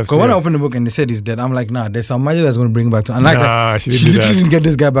 good death Because when I scene. opened the book and they said he's dead, I'm like, nah, there's some magic that's going to bring him back to. And like, Nah, she didn't she do literally that. didn't get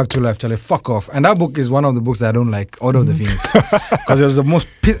this guy back to life. Charlie, fuck off. And that book is one of the books that I don't like, Order of the Phoenix, because it was the most.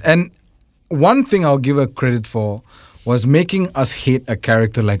 And one thing I'll give her credit for was making us hate a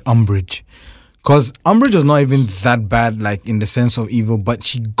character like Umbridge. Because Umbridge was not even that bad, like in the sense of evil, but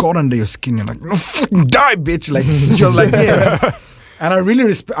she got under your skin. You're like, no, fucking die, bitch. Like, she was like, yeah. And I really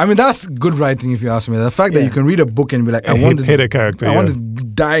respect. I mean, that's good writing, if you ask me. The fact that Yeah. you can read a book and be like, I And want this, hate a character. I want yeah. this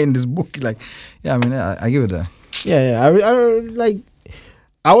die in this book. Like, yeah, I mean, I give it a. Yeah.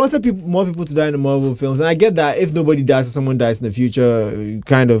 I wanted more people to die in the Marvel films, and I get that if nobody dies or someone dies in the future, you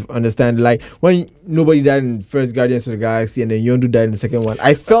kind of understand. Like when nobody died in first Guardians of the Galaxy, and then Yondu died in the second one.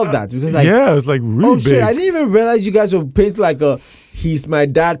 I felt that because like, yeah, it was like really oh big. shit, I didn't even realize you guys were painting like a he's my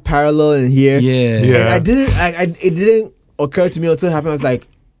dad parallel in here. Yeah. Yeah. And I didn't. It didn't occur to me until it happened. I was like,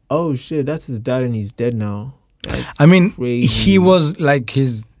 oh shit, that's his dad, and he's dead now. That's I mean, crazy. he was like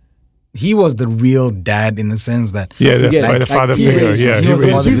he was the real dad in the sense that, yeah, the, Yeah, the father he figure. raised Yeah, you. He was the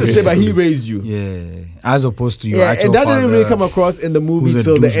father he's the figure. same, but he raised you. yeah, as opposed to your Yeah, actual and that father. didn't really come across in the movie who's a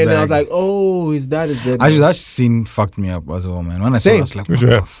till the end. I was douchebag. like, oh, his dad is dead. Actually, now. that scene fucked me up as well, man. When I saw it, Same. I was like, Which what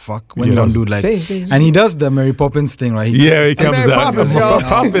way? the fuck? When Yeah, you don't that's- do like, Same. and he does the Mary Poppins thing, right? Yeah, he comes Mary out. Poppins, yo.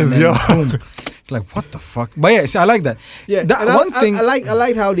 Poppins, and yo. then boom. It's like, what the fuck? But yeah, see, I like that. Yeah, That and one thing. I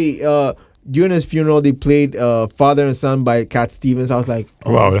liked how they during his funeral they played Father and Son by Cat Stevens. I was like,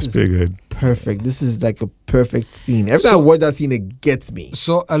 oh, Wow, this that's is pretty good. perfect. This is like a perfect scene. Every time I watch that scene, it gets me.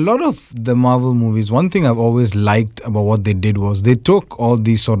 So a lot of the Marvel movies, one thing I've always liked about what they did was they took all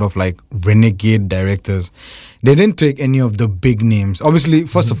these sort of like renegade directors. They didn't take any of the big names. Obviously,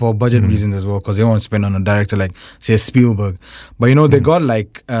 first of all, budget reasons as well, because they want to spend on a director like, say, Spielberg. But you know, they got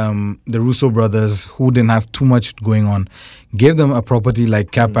like the Russo brothers who didn't have too much going on. Gave them a property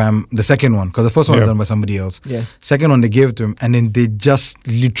like Cap-Am, the second one, because the first one was Yeah. done by somebody else. Yeah. Second one they gave it to him, and then they just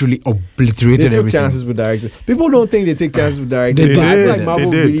literally They obliterated took everything. chances with directors. People don't think they take chances with directors, They but I did. feel like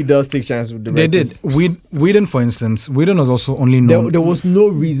Marvel They did. really does take chances with They did. directors. Whedon, for instance, Whedon was also only known. There was no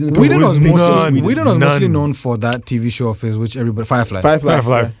reason. Whedon was was mostly none. Whedon was mostly None. known for that TV show of his, which everybody Firefly.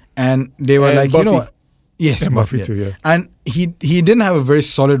 Firefly. And they were And like, Buffy. you know what? Yes, And Buffy yeah. too, yeah. And he didn't have a very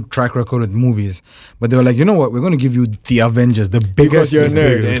solid track record with movies, but they were like, you know what? We're going to give you the Avengers, the Because biggest. you're a thing.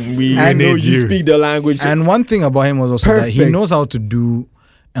 nerd biggest. and we And know need you you. speak the language. And one thing about him was also that he Perfect. knows how to do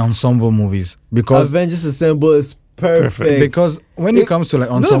ensemble movies because Avengers Assemble is perfect. because when it It- comes to like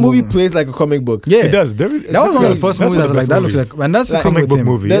you know the ensemble movie plays like a comic book. yeah, It does. that was one of the first movies that was like that looks like, and that's the Like thing comic with book him.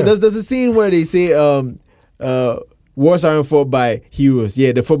 movie. There- Yeah. There's a scene where they say wars aren't fought by heroes.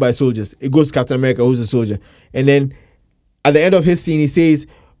 Yeah, they're fought by soldiers. It goes to Captain America, who's a soldier. And then at the end of his scene, he says,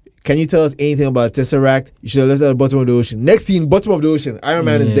 can you tell us anything about Tesseract? You should have left it at the bottom of the ocean. Next scene, bottom of the ocean. Iron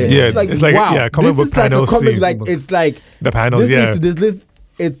Man is Yeah. dead. Yeah, It's like, it's like- wow. yeah, comic this book is like a panel comic, scene. like it's like The panels, this yeah. leads to this list.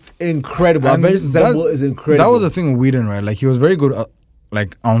 It's incredible. And Avengers that- Assemble is incredible. That was the thing with Whedon, right? Like he was very good at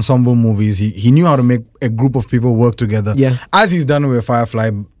like ensemble movies. He knew how to make a group of people work together. Yeah. As he's done with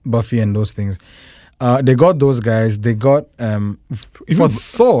Firefly, Buffy, and those things. They got those guys. They got for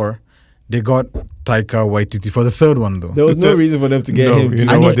Thor. They got Taika Waititi for the third one though. There was no reason for them to get No, him. you to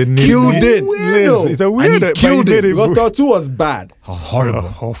know And what? he They killed need- it. Weirdo. It's a And weird. he but killed made it. Because Thor 2 was bad. Horrible.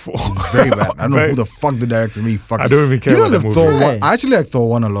 Awful. Very bad. I don't know Very- who the fuck the director really fuck. I don't even care You know about the that Thor movie. one, I actually like Thor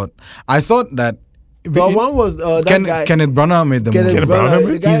 1 a lot. I thought that Thor 1 was that guy. Kenneth Branagh made the movie. Kenneth Branagh?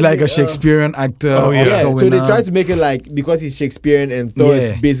 the guy He's like made, a Shakespearean actor. Oh, yeah. Oscar Yeah, so winner. they tried to make it like because he's Shakespearean and Thor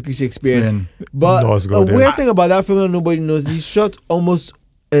is basically Shakespearean. But Norse a god, yeah. weird thing about that film that nobody knows, he shot almost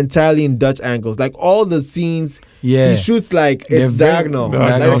entirely in Dutch angles. Like all the scenes, Yeah. he shoots like They're it's very diagonal. diagonal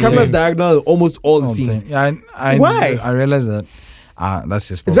Like the camera's scenes. diagonal in almost all the Oh, scenes. yeah, Why? I realized that. That's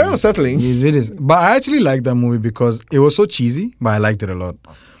just It's very unsettling. It is. But I actually liked that movie because it was so cheesy, but I liked it a lot.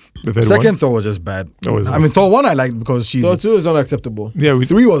 The third Second one? Thor was just bad. Oh, is it? I mean, Thor 1 I liked because cheesy. Thor 2 is unacceptable. Yeah, we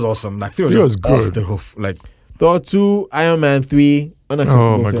 3 was awesome. Like 3 was Three just was off good. the roof. Like Thor 2, Iron Man 3, unacceptable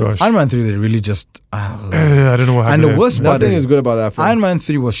Oh my films. gosh. Iron Man 3, they really just. I don't know what And happened. the there. worst part Nothing is is good about that film. Iron Man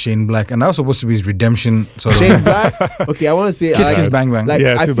 3 was Shane Black, and that was supposed to be his redemption. Sort Shane of. Black. Okay, I want to say Kiss I, Kiss Bang Bang. like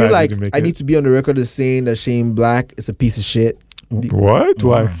Yeah, I too feel bad he like didn't make I it. need to be on the record as saying that Shane Black is a piece of shit. What?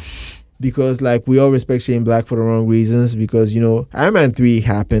 Why? Because like we all respect Shane Black for the wrong reasons. Because Iron Man 3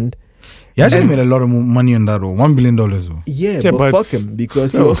 happened. He actually made a lot of money on that, though. $1 billion. Though. Yeah, Yeah, but but fuck it's- him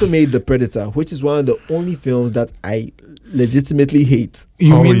because he no. also made The Predator, which is one of the only films that I legitimately hate.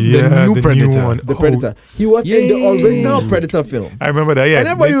 You Oh, mean yeah, the new the Predator? new one. The Oh. Predator. He was in the Yay. original Predator film. I remember that. Yeah. And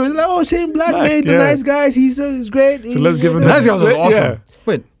everybody was like, "Oh, Shane Black made the yeah. nice guys. He's great." So let's give him The nice guy was Yeah. awesome.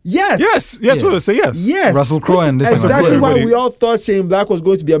 Wait, Yes. Yes. Yes. Yeah. What say yes. Yes. Russell Crowe Which is and this exactly one. why Everybody- we all thought Shane Black was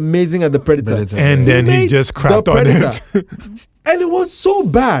going to be amazing at The Predator. Predator. And then he made just crapped The on Predator. it. And it was so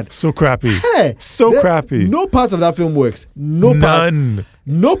bad. So crappy. Hey, So crappy. No part of that film works. No part. None.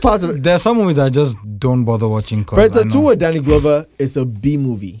 No part of it. There are some movies that I just don't bother watching. 'Cause Predator I know. 2 with Danny Glover is a B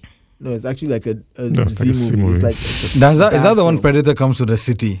movie. No, it's actually like a No, it's Z like a C movie. movie. It's like Is that bad the one film. Predator comes to the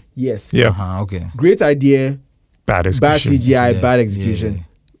city? Yes. Yeah. Okay. Great idea. Bad Bad execution. CGI. Yeah, Bad yeah, execution. yeah.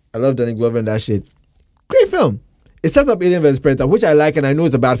 I love Danny Glover and that shit. Great film. It sets up Alien vs Predator, which I like, and I know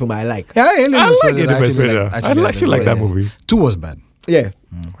it's a bad film. But I like. Yeah, Alien I vs. like Predator. it. Actually Predator. like- I actually actually like that yeah. movie. 2 was bad. Yeah.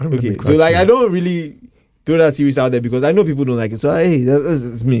 I don't Okay. remember So like, quite I don't really throw that series out there because I know people don't like it. So hey,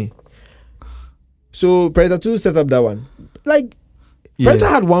 that's me. So Predator 2 set up that one. Like Predator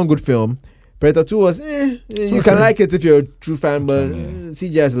had one good film. Predator 2 was you can okay. like it if you're a true fan, but Yeah.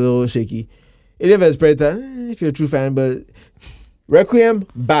 CGI is a little shaky. Alien vs Predator, if you're a true fan, but Requiem,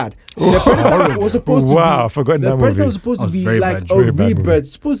 bad. The Predator was supposed to Wow, I be. forgot The that Predator movie. was supposed to Was be very like bad, a very bad movie. rebirth.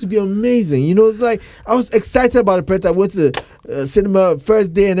 It's supposed to be amazing. It's like I was excited about the Predator. I went to the cinema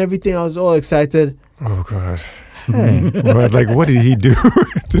first day and everything. I was all excited. Oh god. Hey, Right, like what did he do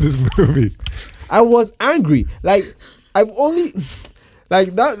to this movie? I was angry. Like I've only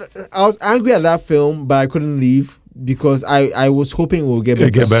like that. I was angry at that film, but I couldn't leave because I was hoping it would get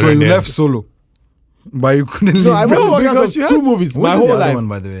It'd better. get better. So you in the left end. Solo, but you couldn't leave. No, I've only No, worked out because of you two had- movies Which my is whole the other life: one,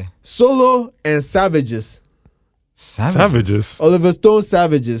 by the way? Solo and Savages. Savages. Oliver Stone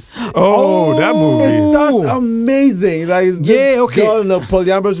Savages. Oh, that movie. It starts amazing. Like it's Yeah, this okay. girl in a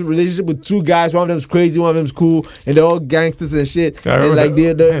polyamorous relationship with two guys. One of them's crazy, one of them's cool, and they're all gangsters and shit. I And remember like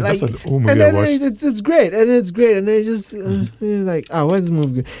that. they're Man, like, that's an old movie and I then watched. it's great, and it's great, and then it just it's like where's this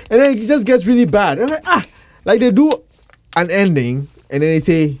movie going? And then it just gets really bad. And I'm like like they do an ending, and then they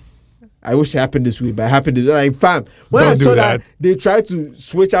say, I wish it happened this way, but it happened this way. Like, fam, when Don't I do saw that. that, they tried to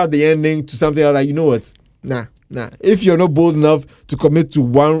switch out the ending to something else. Like, you know what? Nah. If you're not bold enough to commit to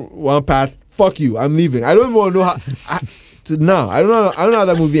one path, fuck you. I'm leaving. I don't even want to know how. I don't know how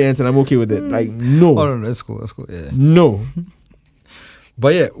that movie ends, and I'm okay with it. Like, no. Oh, no, that's cool. That's cool. Yeah. No.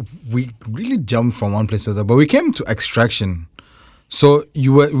 But yeah, we really jumped from one place to the other. But we came to Extraction. So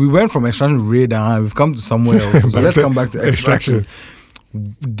we went from Extraction way down. We've come to somewhere else. So let's come back to Extraction.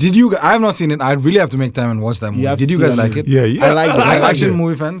 Did you? I have not seen it. I really have to make time and watch that movie. have Did to you see guys that like movie. it? Yeah. I like it. Like I action it.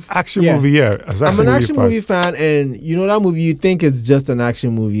 movie fans? Action Yeah. movie, yeah. It's I'm an action fan. movie fan, and you know that movie. You think it's just an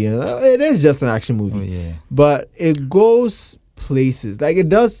action movie, and it is just an action movie. Oh, yeah. But it goes places. Like it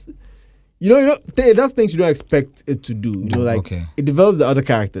does. It does things you don't expect it to do. Like Okay. it develops the other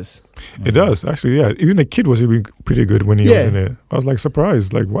characters. It does, actually, yeah. Even the kid was even pretty good when he was Yeah. in it. I was like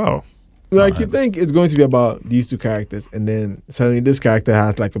surprised, like, wow. Like you think it's going to be about these two characters, and then suddenly this character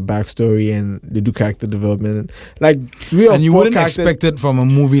has like a backstory, and they do character development. Like 3 or And you 4 wouldn't characters. expect it from a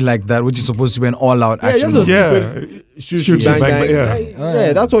movie like that, which is supposed to be an all-out Yeah, action just a movie. Yeah. stupid shoot, bang, bang, bang. yeah. Like,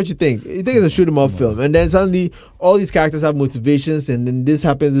 yeah, that's what you think. You think it's a shoot 'em up film, and then suddenly all these characters have motivations, and then this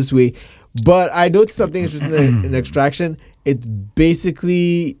happens this way. But I noticed something interesting in Extraction. It's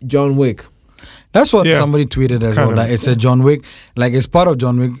basically John Wick. That's what Yeah. somebody tweeted as well. Kind of. Like it's a John Wick, like it's part of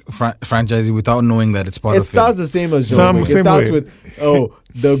John Wick franchise without knowing that it's part It of starts it. the same as John Some- Wick. It same starts way. with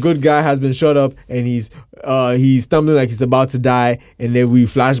the good guy has been shot up and he's stumbling like he's about to die, and then we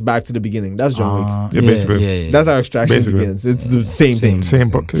flash back to the beginning. That's John Wick. Yeah, basically. That's how Extraction Basically. begins. It's the same thing. Same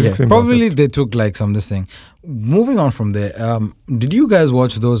book. Yeah. Same Probably concept. they took like some this thing. Moving on from there, did you guys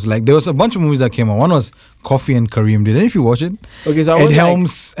watch those? Like there was a bunch of movies that came out. One was Coffee and Kareem. Did any of you watch it? Okay, so I Ed was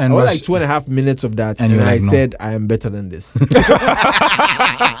Helms like, and I was Rush- like 2.5 minutes of that, And and you're I like, no. said I am better than this.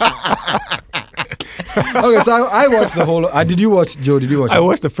 Okay, so I watched the whole. Did you watch, Joe? Did you watch I it?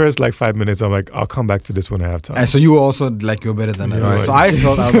 watched the first like 5 minutes. I'm like, I'll come back to this when I have time. And so you were also like you're better than that. Yeah, Right? right. So I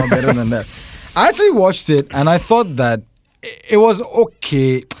thought I was not better than that. I actually watched it and I thought that it was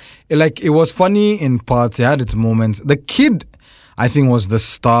okay. Like it was funny in parts. It had its moments. The kid, I think, was the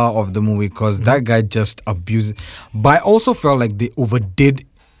star of the movie because that guy just abused. But I also felt like they overdid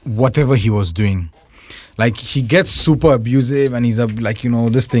whatever he was doing. Like he gets super abusive and he's like, you know,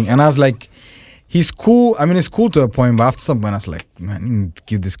 this thing. And I was like, he's cool. I mean, it's cool to a point, but after some point, I was like, man, you need to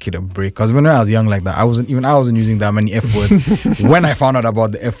give this kid a break. Because when I was young like that, I wasn't using that many F words when I found out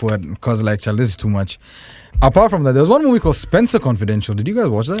about the F word. Because like, child, this is too much. Apart from that, there was one movie called Spencer Confidential. Did you guys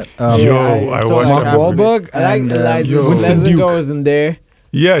watch that? Yo, I saw watched it. Mark that movie. Wahlberg I like and Eliza Winston Schlesinger Duke. was in there.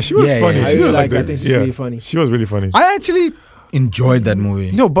 Yeah, she was Yeah, funny. yeah, She yeah. was I like, think she's really funny. She was really funny. I actually enjoyed that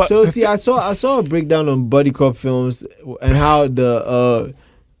movie. No, but So see, I saw a breakdown on buddy cop films and how the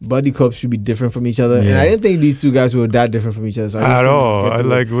buddy cops should be different from each other, and Yeah. I didn't think these two guys were that different from each other. So I just at couldn't all, get I through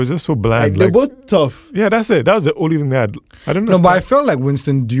like it was just so it. bland. they're Like, both tough. yeah, that's it. That was the only thing they had. I don't know. No, but I felt like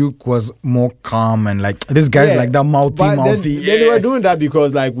Winston Duke was more calm and like this guy's Yeah, like that mouthy. Then they were doing that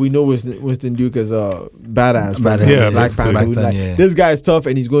because like we know Winston Duke is a badass, from Badass, yeah, Black basically. Panther. Back then, Like, yeah. this guy is tough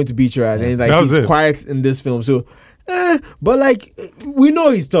and he's going to beat your ass, and like That was he's it. quiet in this film. So, but like we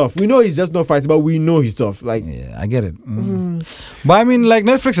know he's tough. We know he's just not fighting, but we know he's tough. Like Yeah, I get it. But I mean, like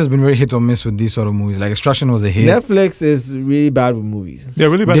Netflix has been very hit or miss with these sort of movies. Like Extraction was a hit. Netflix is really bad with movies. yeah,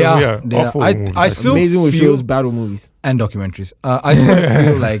 really bad. They are, Yeah, they are. awful I movies, still Amazing with feel- shows, bad with movies. and documentaries. I still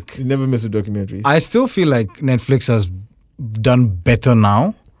feel like You never miss with documentaries. I still feel like Netflix has done better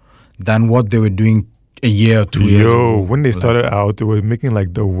now than what they were doing a year or 2 years ago. Yo, when they Like, started out, they were making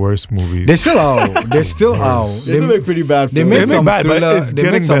like the worst movies. they still are. They still are. they still make pretty bad They films. made They some make bad, but thriller. it's They made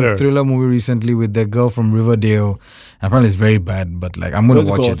getting some better. thriller movie recently with the girl from Riverdale. Apparently, it's very bad. But like, I'm gonna What's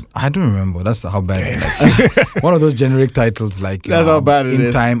it watch called? it. I don't remember. That's how bad it is. Like, one of those generic titles, like That's how bad it in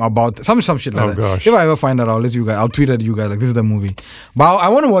is. time about some shit like Oh, that. gosh. If I ever find out, I'll let you guys. I'll tweet at you guys like this is the movie. But I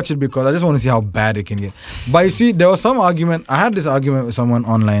want to watch it because I just want to see how bad it can get. But you see, there was some argument. I had this argument with someone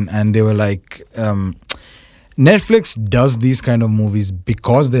online, and they were like. Netflix does these kind of movies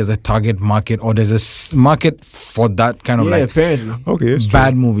because there's a target market or there's a market for that kind of Yeah, like apparently. Okay, it's true.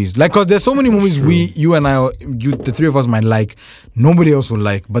 bad movies. Like, cause there's so many movies you and I, the three of us might like, nobody else will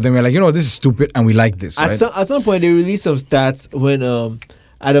like. But then we're like, you know, this is stupid and we like this, right? At some point, they released some stats when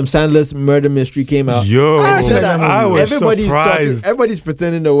Adam Sandler's murder mystery came out. Yo, I actually like that movie. I was surprised. Everybody's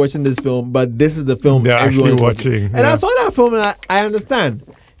pretending they're watching this film, but this is the film They're actually everyone's watching, And yeah. I saw that film and I understand.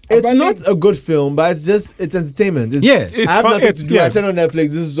 It's But not a good film, but it's entertainment. Yeah. It's I have fun- nothing it's- to do. yeah. I turn on Netflix.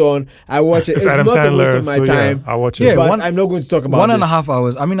 This is on. I watch it. It's It's Adam not a waste Sandler. of my So time. yeah, I watch it. Yeah, But one- I'm not going to talk about 1.5 this.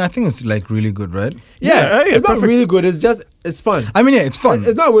 hours. I mean, I think it's like really good, right? Yeah, yeah, it's not perfect. really good. It's fun. I mean, yeah, it's fun.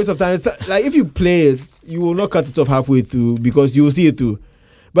 It's not a waste of time. It's like if you play it, you will not cut it off halfway through because you will see it through.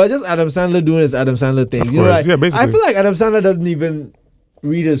 But just Adam Sandler doing his Adam Sandler thing. Of You know, course. like, Yeah, basically. I feel like Adam Sandler doesn't even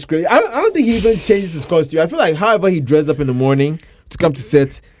read a script. I don't think he even changes his costume. I feel like however he dressed up in the morning to come to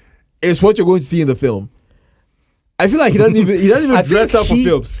set is what you're going to see in the film. I feel like he doesn't even I dress think up for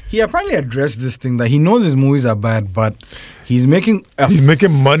films. He apparently addressed this thing that he knows his movies are bad, but he's making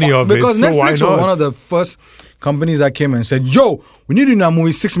money of it, because so Netflix why was not? one of the first companies that came and said, "Yo, we need to do a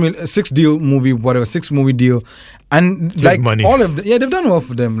movie, 6 deal movie, whatever, 6 movie deal." And Get like money. all of them, yeah, they've done well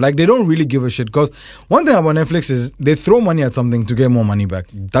for them. Like they don't really give a shit because one thing about Netflix is they throw money at something to get more money back.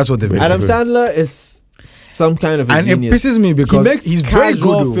 That's what they've been. Adam Basically. Sandler is some kind of a And genius. it pisses me He because makes he's very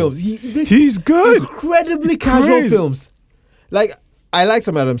casual good. films. He's good. Incredibly casual Crazy. films. Like I like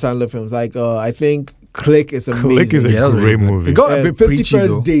some Adam Sandler films. Like I think Click is amazing. Click is a Yeah, that was really great good. movie. It got a bit 50 preachy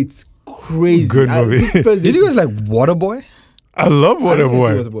First though. Dates, crazy. Good movie. 50 First Did you Dates guys is- like Waterboy? I love I don't think he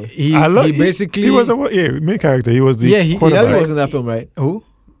was a Waterboy. boy. I love. he basically he was a main character. He was the Yeah, he- quarterback. Nelly was in that film, right? who?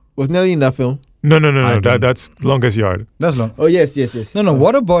 Was Nelly in that film? No. I don't. That's Longest Yard. That's long. Oh yes. No,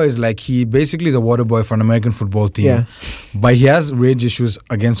 Waterboy is like he basically is a water boy for an American football team. Yeah. But he has rage issues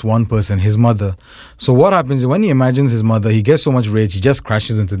against one person, his mother. So what happens is when he imagines his mother, he gets so much rage, he just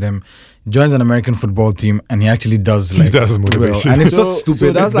crashes into them, joins an American football team, and he actually does like That's his well. motivation. And it's so So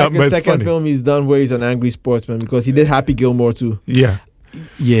stupid. that's It's like not- but the it's second funny. film he's done where he's an angry sportsman because he did Happy Gilmore too. Yeah.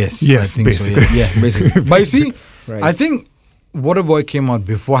 Yes. Yes, I think basically. So, yeah, basically. But you see, Right. I think Waterboy came out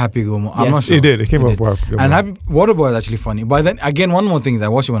before Happy Gilmore. I'm Yeah. not sure. It did. It came out for And Waterboy is actually funny. But then again, one more thing is I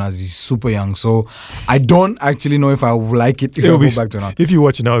watched it when I was super young, so I don't actually know if I will like it if I go back to it now. If you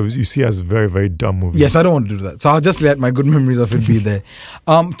watch it now, you see it as a very, very dumb movie. Yes, I don't want to do that. So I'll just let my good memories of it be there.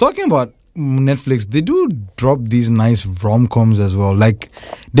 Talking about Netflix, they do drop these nice rom-coms as well. Like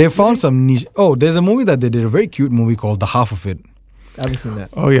they found some niche. Oh, there's a movie that they did, a very cute movie called The Half of It. I haven't seen that.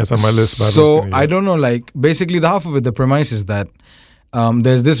 Oh yes, on my list. But So I don't know. Like basically, the half of it, the premise is that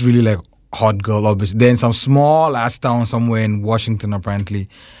there's this really like hot girl, obviously. They're in some small ass town somewhere in Washington, apparently,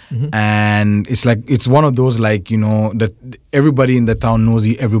 and it's like it's one of those like that everybody in the town knows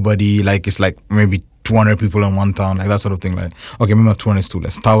everybody. Like it's like maybe 200 people in one town, like that sort of thing. Like okay, maybe not 200 is too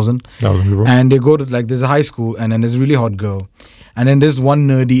less, 1,000. people. And they go to like there's a high school, and then there's a really hot girl. And then there's one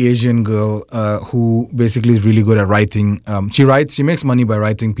nerdy Asian girl who basically is really good at writing. She makes money by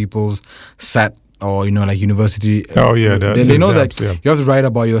writing people's SAT or, like university. Oh, yeah. They know that exams, yeah. you have to write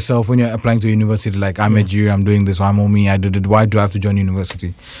about yourself when you're applying to a university. Like, I'm a G, I'm doing this, or I'm Omi, I did it. Why do I have to join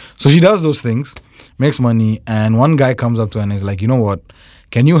university? So she does those things, makes money. And one guy comes up to her and is like, you know what?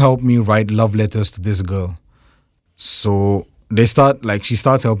 Can you help me write love letters to this girl? So she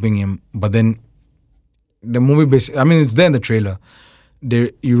starts helping him. But then the movie basically, it's there in the trailer.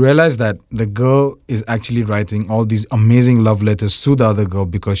 You realize that the girl is actually writing all these amazing love letters to the other girl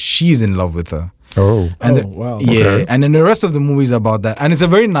because she's in love with her. Oh. And wow. Yeah, Okay. and then the rest of the movie is about that. And it's a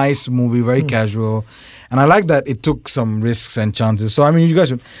very nice movie, very casual. And I like that it took some risks and chances. So, you guys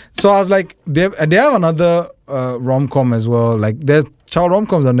should. So I was like, they have another rom-com as well. Like, there's child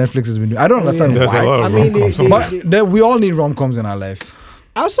rom-coms on Netflix has been doing. I don't understand There's why. a lot of rom-coms. But we all need rom-coms in our life.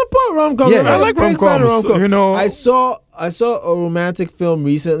 I support rom-coms. Yeah, I'm I a like big fan of rom-coms. I saw a romantic film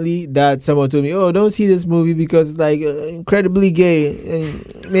recently that someone told me, "Oh, don't see this movie because it's like incredibly gay,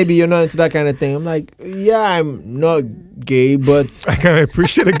 and maybe you're not into that kind of thing." I'm like, "Yeah, I'm not gay, but I can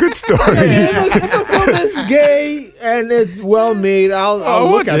appreciate a good story. if a film is gay and it's well made, I'll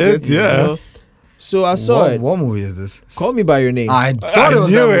look watch at it, it." yeah. So I saw it. What movie is this? Call Me by Your Name. I thought it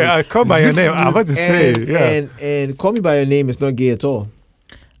was knew that it. movie. I called by your name. I was about to say, yeah. and Call Me by Your Name is not gay at all.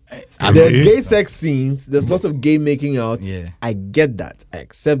 I There's see. gay sex scenes. There's lots of gay making out. Yeah. I get that. I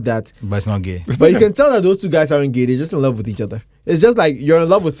accept that. But it's not gay. But you can tell that those two guys aren't gay. They're just in love with each other. It's just like you're in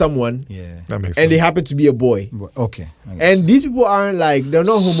love with someone Yeah. That makes and sense. they happen to be a boy. But, okay. I guess. And these people aren't like, they're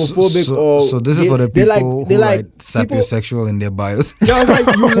not homophobic or. So this is gay. for the They're people who like write people- sapiosexual in their bios. No, it's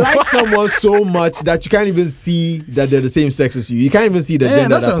like you like someone so much that you can't even see that they're the same sex as you. You can't even see the Yeah, gender.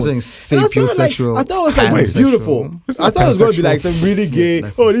 that's at what that I'm point. saying. And I thought, like, Sapiosexual. I thought it was like pansexual. beautiful. It's I not thought it was going to be like pansexual. some really gay.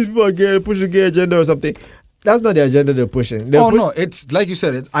 that's- Oh, these people are gay, push a gay agenda or something. That's not the agenda they're pushing. They're No, it's like you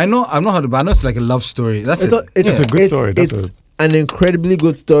said. I know how to, but I know it's like a love story. That's It's it. It's a good story. That's It's it. an incredibly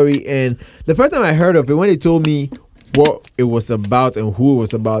good story. And the first time I heard of it, when they told me what it was about and who it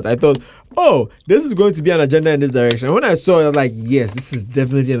was about, I thought, oh, this is going to be an agenda in this direction. And when I saw it, I was like, yes, this is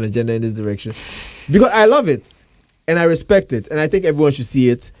definitely an agenda in this direction. Because I love it and I respect it. And I think everyone should see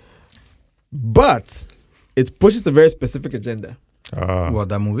it. But it pushes a very specific agenda. What,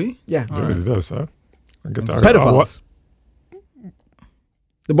 that movie? Yeah. It does, huh? I get that. Pedophiles.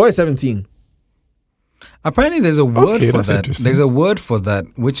 The boy is 17. Apparently, there's a word Okay, for that's that. interesting. There's a word for that,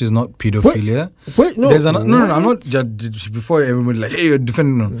 which is not pedophilia. Wait, no. There's no. I'm not. Before everybody like, hey, you're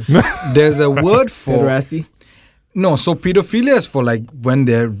defending. No. There's a word for Pederasty. no. So pedophilia is for like when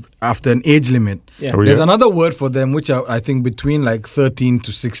they're after an age limit. Yeah. Oh, There's yeah? another word for them, which are, I think between like 13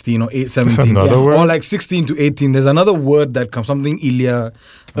 to 16 or 17, another or word? like 16 to 18. There's another word that comes something Ilya.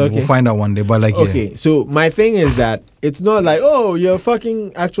 Okay. We'll find out one day. But like, Okay, so my thing is that it's not like, oh, you're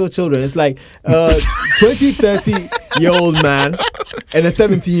fucking actual children. It's like 20, 30-year-old man and a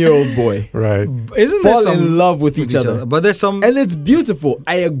 17-year-old boy Right. yeah, isn't there fall some in love with each other. But there's some. And it's beautiful.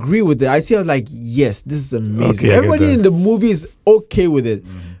 I agree with it. I see, I was like, yes, this is amazing. Okay, I get Everybody that. in the movie is okay with it.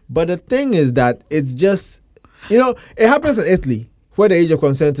 But the thing is that it's just, it happens in Italy where the age of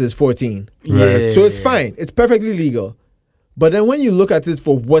consent is 14. Right. So it's fine. It's perfectly legal. But then when you look at it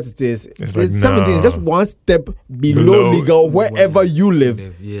for what it is, it's like, 17. It's just one step below Below legal wherever you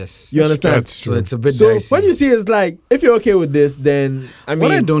live. Yes. You understand? That's So true. it's a bit So dicey. when you see it's like, if you're okay with this, then I mean,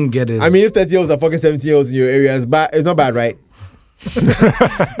 what I don't get is if 30-year-olds are fucking 17-year-olds in your area, it's bad. It's not bad, right?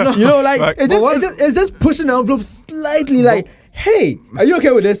 Like, It's just pushing the envelope slightly. Like, hey, are you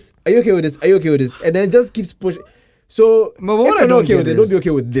okay with this? Are you okay with this? Are you okay with this? And then it just keeps pushing. So But what if I you're not don't okay with get it, don't is- be okay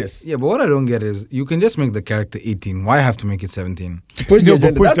with this. Yeah, but what I don't get is you can just make the character 18. Why have to make it 17? Push the No, but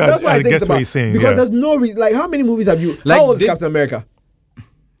agenda. push That's, that- that's what I I think guess it's what about. he's saying, Because yeah. there's no reason. Like, how many movies have you? Like, how old is they- Captain America?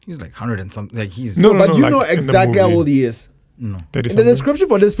 He's like 100 and something. Like he's No, but you like, know in the exactly how movie. old he is. No. 30 In the something? description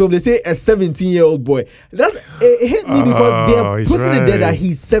for this film, they say a 17-year-old boy. That it hit me because they're he's putting it there that right.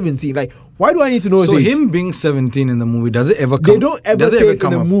 he's 17. Like, why do I need to know So his age? him being 17 in the movie, does it ever come? They don't ever does it say it in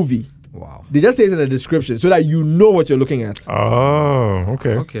come the up? movie. Wow. They just say it in the description so that you know what you're looking at. Oh,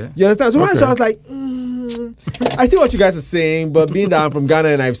 okay. Okay. You understand? So when I Okay. saw, I was like, I see what you guys are saying, but being that I'm from Ghana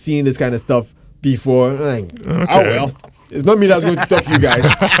and I've seen this kind of stuff before, I'm like, oh well. It's not me that's going to stop you guys.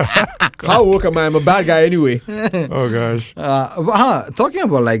 How woke am I? I'm a bad guy anyway. Oh gosh. Talking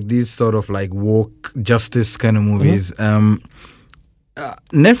about like these sort of like woke justice kind of movies.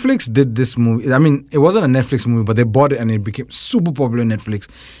 Netflix did this movie. I mean, it wasn't a Netflix movie, but they bought it and it became super popular on Netflix,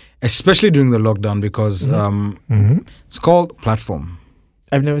 especially during the lockdown because it's called Platform.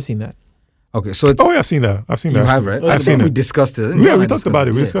 I've never seen that. Okay, so it's Oh yeah, I've seen that. I've seen you that. have, right? Oh, I I've think seen we it. discussed it. Yeah, we talked about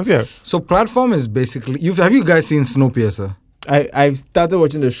it. We discussed. Yeah. So Platform is basically. Have you guys seen Snowpiercer? I've started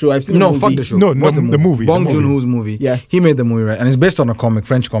watching the show. I've seen No, the movie. fuck the show. No, What's the movie, Bong the movie. Joon-ho's movie. Yeah. He made the movie, right? And it's based on a comic,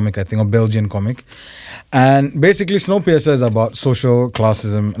 French comic, I think, or Belgian comic. And basically, Snowpiercer is about social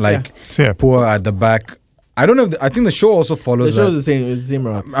classism, like Yeah. poor at the back. I don't know. I think the show also The follows show that. is the same. It's the same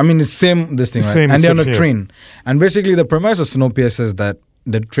route. I mean, it's same this thing, right? Same And they're on a description, train. And basically, the premise of Snowpiercer is that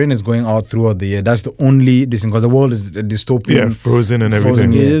the train is going out throughout the year. That's the only this thing because the world is a dystopian. Yeah, frozen and Frozen,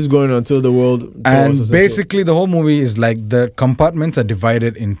 everything. Yeah, yeah. it is going until the world. And falls or some basically, the whole movie is like the compartments are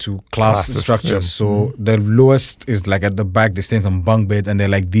divided into class Classes, structures. yeah. So the lowest is like at the back, they stay in some bunk beds, and they're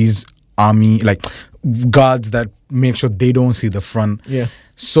like these army, like guards that make sure they don't see the front. shit. Yeah.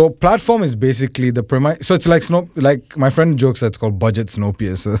 So Platform is basically the premise. So it's like like my friend jokes that it's called budget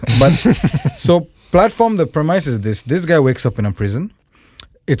Snowpiercer. But so Platform, the premise is this: this guy wakes up in a prison.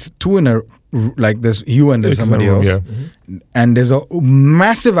 It's two in a like there's you and there's somebody else, Yeah. and there's a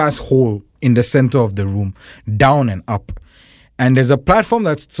massive ass hole in the center of the room, down and up. And there's a platform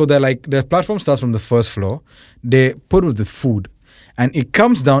the platform starts from the first floor. They put it with the food, and it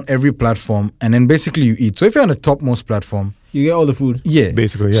comes down every platform, and then basically you eat. So if you're on the topmost platform, You get all the food. yeah,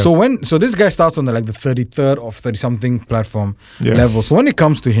 Basically, yeah. So this guy starts on the 33rd or 30 something platform Yeah. level. So when it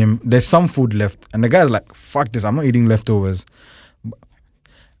comes to him, there's some food left, and the guy's like, "Fuck this! I'm not eating leftovers."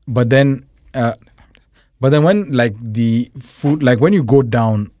 But then when like the food, like when you go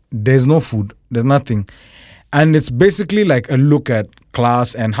down, there's no food, there's nothing, and it's basically like a look at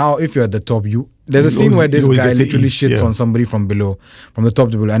class and how if you're at the top, there's a scene where this always guy get to literally eat, shits yeah. on somebody from below, from the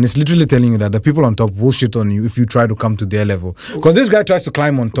top to below, and it's literally telling you that the people on top will shit on you if you try to come to their level, because this guy tries to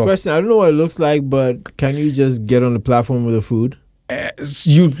climb on top. Question: I don't know what it looks like, but can you just get on the platform with the food?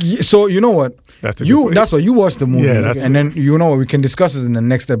 So you know what? That's a good point. That's what you watch the movie, Yeah, that's- and then you know what, we can discuss this in the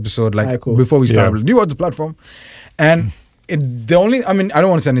next episode, like Alright, cool. before we start. Yeah. Do you watch the platform? And I don't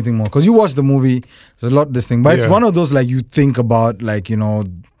want to say anything more because you watch the movie. There's a lot of this thing, but it's Yeah. one of those like you think about like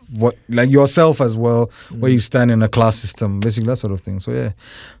what like yourself as well, where you stand in a class system, basically that sort of thing. So yeah,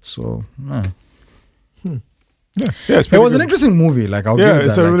 Yeah, it's it pretty was an good. interesting movie. Like I'll Yeah, give it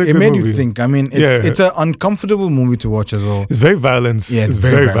it's that. a Like, really it good made you movie. think. I mean, Yeah. it's an uncomfortable movie to watch as well. It's very violent. Yeah, it's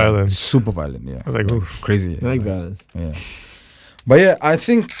very violent. violent. Super violent. Yeah, I was like, oof. crazy. I like balance. Yeah. But yeah, I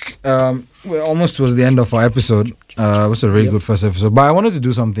think we're almost towards the end of our episode. It was a really good first episode. But I wanted to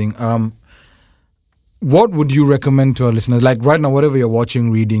do something. What would you recommend to our listeners? Like right now, whatever you're watching,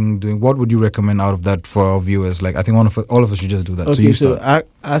 reading, doing, what would you recommend out of that for our viewers? Like I think all of us should just do that. So Okay, you so start.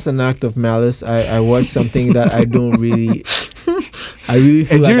 as an act of malice, I watched something that I don't really. I really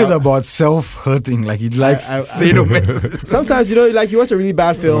feel Ejiri is like about self-hurting. Like he likes I- sadomasochism. sometimes like you watch a really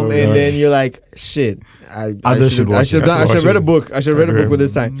bad film Oh, and gosh. then you're like, shit. I Others should watch it. I should have read a it. book. I should have read a book Okay. with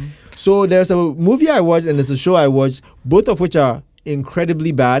this time. So there's a movie I watched and there's a show I watched, both of which are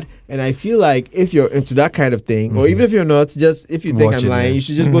incredibly bad. And I feel like if you're into that kind of thing, or even if you're not, just if you think Watch I'm it, lying, yeah. you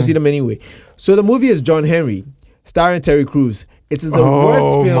should just go see them anyway. So the movie is John Henry, starring Terry Crews. It is the worst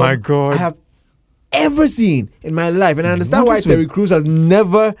Oh film my God. I have ever seen in my life, and I understand What why is Terry with- Crews has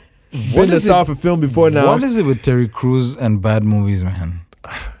never been the is star it- of a film before now. What is it with Terry Crews and bad movies, man?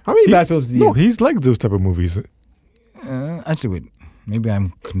 How many bad films did he No, have? he's like those type of movies. Actually, wait. Maybe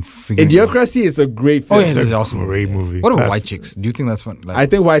I'm configuring. Idiocracy is a great Oh film. yeah, It's a that's awesome. great movie. What about That's- White Chicks? Do you think that's fun? Like, I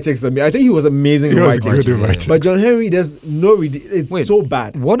think White Chicks. I think he was amazing He in was White good Chicks. in White yeah. Chicks. But John Henry, there's no. It's Wait. so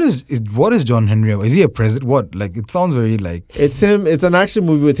bad. What is John Henry? Is he a president? What? Like it sounds very like. It's him. It's an action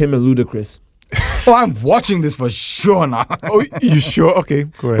movie with him and Ludacris. Oh, I'm watching this for sure now. Oh, you sure? Okay,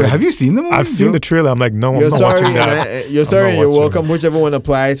 go ahead. Wait, have you seen the movie? I've seen the trailer. I'm like, no, You're I'm not sorry. watching And that. you're sorry. not And you're watching welcome. Whichever one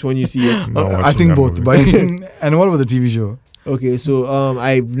applies when you see it. I'm not I watching think that both. movie. But and what about the TV show? Okay, so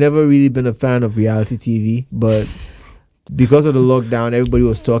I've never really been a fan of reality TV, but because of the lockdown, everybody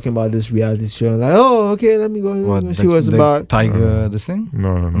was talking about this reality show. Like, oh, okay, let me go see what it's about. Tiger, this thing?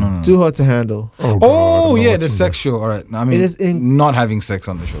 No. Too Hot to Handle. Oh, God, Oh, I'm yeah, not the watching sex that. show. All right. I mean, It is not having sex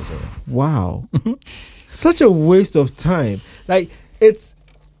on the show. Sorry. Wow. Such a waste of time. Like, it's,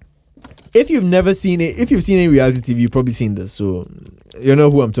 if you've never seen it, if you've seen any reality TV, you've probably seen this, so you know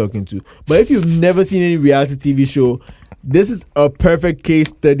who I'm talking to. But if you've never seen any reality TV show, this is a perfect case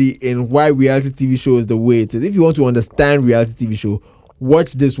study in why reality TV show is the way it is. If you want to understand reality TV show,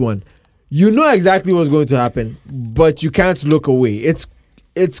 watch this one. You know exactly what's going to happen, but you can't look away.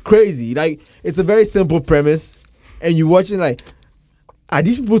 It's crazy. Like, it's a very simple premise, and you watch it like, are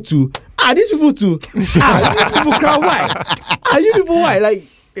these people too? Are these people too? Are these people cry? Why? Are you people why? Like,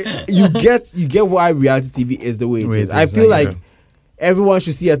 you get why reality TV is the way it is. I feel like everyone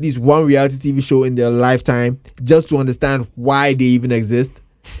should see at least one reality TV show in their lifetime just to understand why they even exist.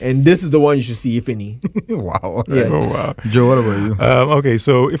 And this is the one you should see, if any. Wow. Yeah. Oh, wow. Joe, what about you? Okay,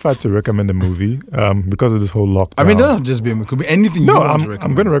 so if I had to recommend a movie, because of this whole lockdown. I mean, it doesn't just be, it could be anything no, you want to I'm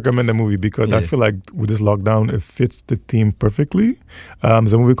recommend. going to recommend a movie because I Yeah. feel like with this lockdown, it fits the theme perfectly.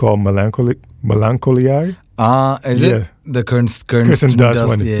 There's a movie called Melancholy. Is Yeah. it the Kirsten Dunst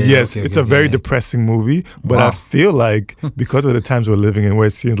one. Yeah, Yes, okay, it's okay, a very yeah. depressing movie, but Wow. I feel like because of the times we're living in where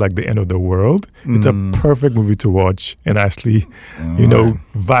it seems like the end of the world, it's a perfect movie to watch and actually,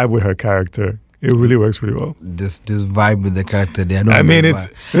 vibe with her character. It really works really well. This vibe with the character there. I mean, it's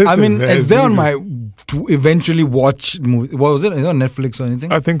there on really my to eventually watch movie. What was it? Is it on Netflix or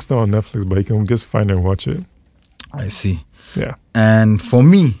anything? I think it's not on Netflix, but you can just find it and watch it. I see. Yeah. And for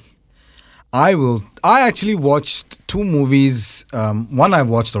me, I actually watched two movies. One I've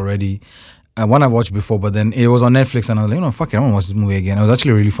watched already, one I watched before, but then it was on Netflix, and I was like, fuck it, I want to watch this movie again. It was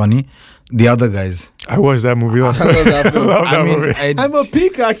actually really funny. The Other Guys. I watched that movie last I time. love that film. love that I mean, movie. I'm a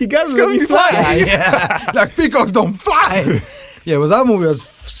peacock. You gotta let me fly. yeah. Like peacocks don't fly. Yeah, that movie was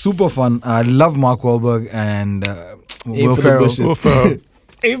super fun. I love Mark Wahlberg and Will for the Ferrell. bushes.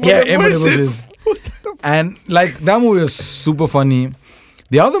 Aim for the bushes. And like that movie was super funny.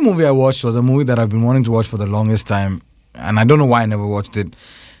 The other movie I watched was a movie that I've been wanting to watch for the longest time, and I don't know why I never watched it.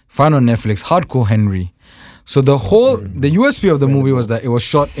 Found on Netflix, Hardcore Henry. So the USP of the movie was that it was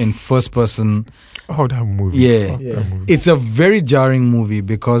shot in first person. Oh, that movie. Yeah. Fuck that movie. It's a very jarring movie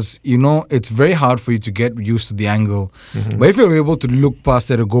because, it's very hard for you to get used to the angle. Mm-hmm. But if you're able to look past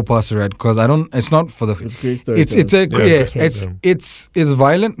it or go past it, right? Because it's not for the... It's great story. It's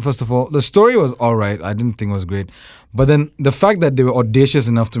violent, first of all. The story was all right. I didn't think it was great. But then the fact that they were audacious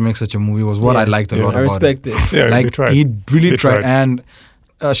enough to make such a movie was what I liked a lot I about respect it. it. Yeah, Like, they tried. he really They tried. tried. And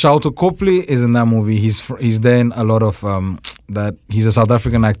Shalto Copley is in that movie. He's there in a lot of that. He's a South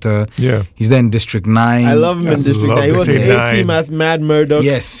African actor. Yeah. He's there in District 9. I love him in I District love 9. He was in District 9. A-Team as Mad Murdoch.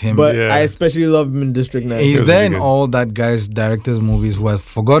 Yes, him. But Yeah. I especially love him in District 9. He's was there really in good. all that guy's director's movies who has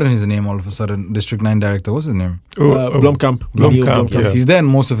forgotten his name all of a sudden. District 9 director. What's his name? Blomkamp. Neil Blomkamp, Blomkamp. yeah. He's there in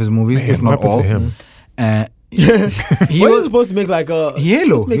most of his movies, Man, if not what happened all. to him? He He was supposed to make like a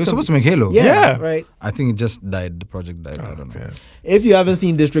Halo. He was some- supposed to make Halo. Yeah, Yeah. right. I think it just died. The project died. I don't know. Yeah. If you haven't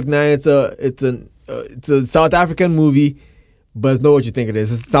seen District 9, it's a South African movie, but it's not what you think it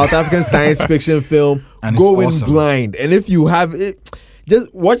is. It's a South African science fiction film. And it's Go in awesome. blind, and if you have it,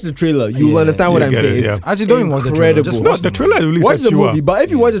 just watch the trailer. You will Yeah. understand what You I'm get it, saying. yeah. It's Actually, don't even watch the trailer. incredible. Just No, watch the trailer really Watch sets the you movie, up. but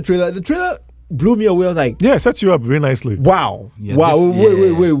if you watch the trailer blew me away. I was like, Yeah, it sets you up really nicely. wow, Yeah, wow,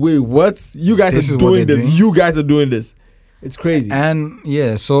 this- wait, what? You guys This are is what doing they're this. doing? You guys are doing this. It's crazy. And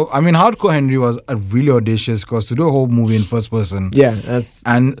yeah, so I mean, Hardcore Henry was a really audacious because to do a whole movie in first person. Yeah, that's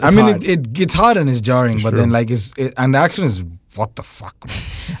And It's I mean, hard. it's hard and it's jarring, but Sure. then like and the action is what the fuck,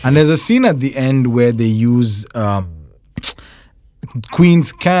 man. And there's a scene at the end where they use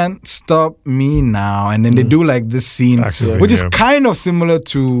Queen's Can't Stop Me Now, and then they do like this scene, Action which scene, is yeah. kind of similar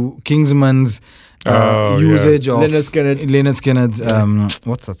to Kingsman's Oh, usage of Lynyrd Skynyrd's,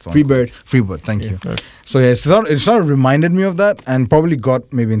 what's that song? Freebird. Freebird, thank you. Right. So yeah, it's sort of reminded me of that, and probably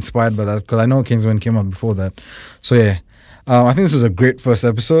got maybe inspired by that because I know Kingsman came out before that. So yeah, I think this was a great first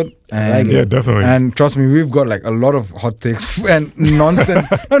episode, and Yeah, definitely. and trust me, we've got like a lot of hot takes and nonsense,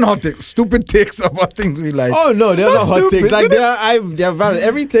 not hot takes, stupid takes about things we like. Oh no, they're not That's hot stupid. takes. Like they're valid.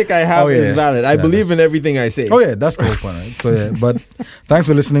 Every take I have Oh, yeah. is valid. I Yeah. believe in everything I say. Oh yeah, that's the whole point, right? So yeah, but thanks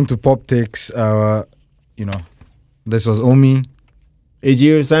for listening to Pop Takes. This was Omi.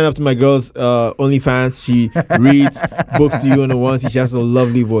 Ajir, sign up to my girl's OnlyFans. She reads books to you on the ones. She has a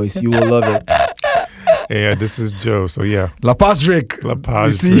lovely voice. You will love it. Yeah, this is Joe. So yeah, La Paz Drake. La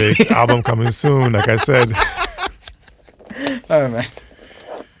Paz You see? Drake album coming soon. Like I said. All right, man.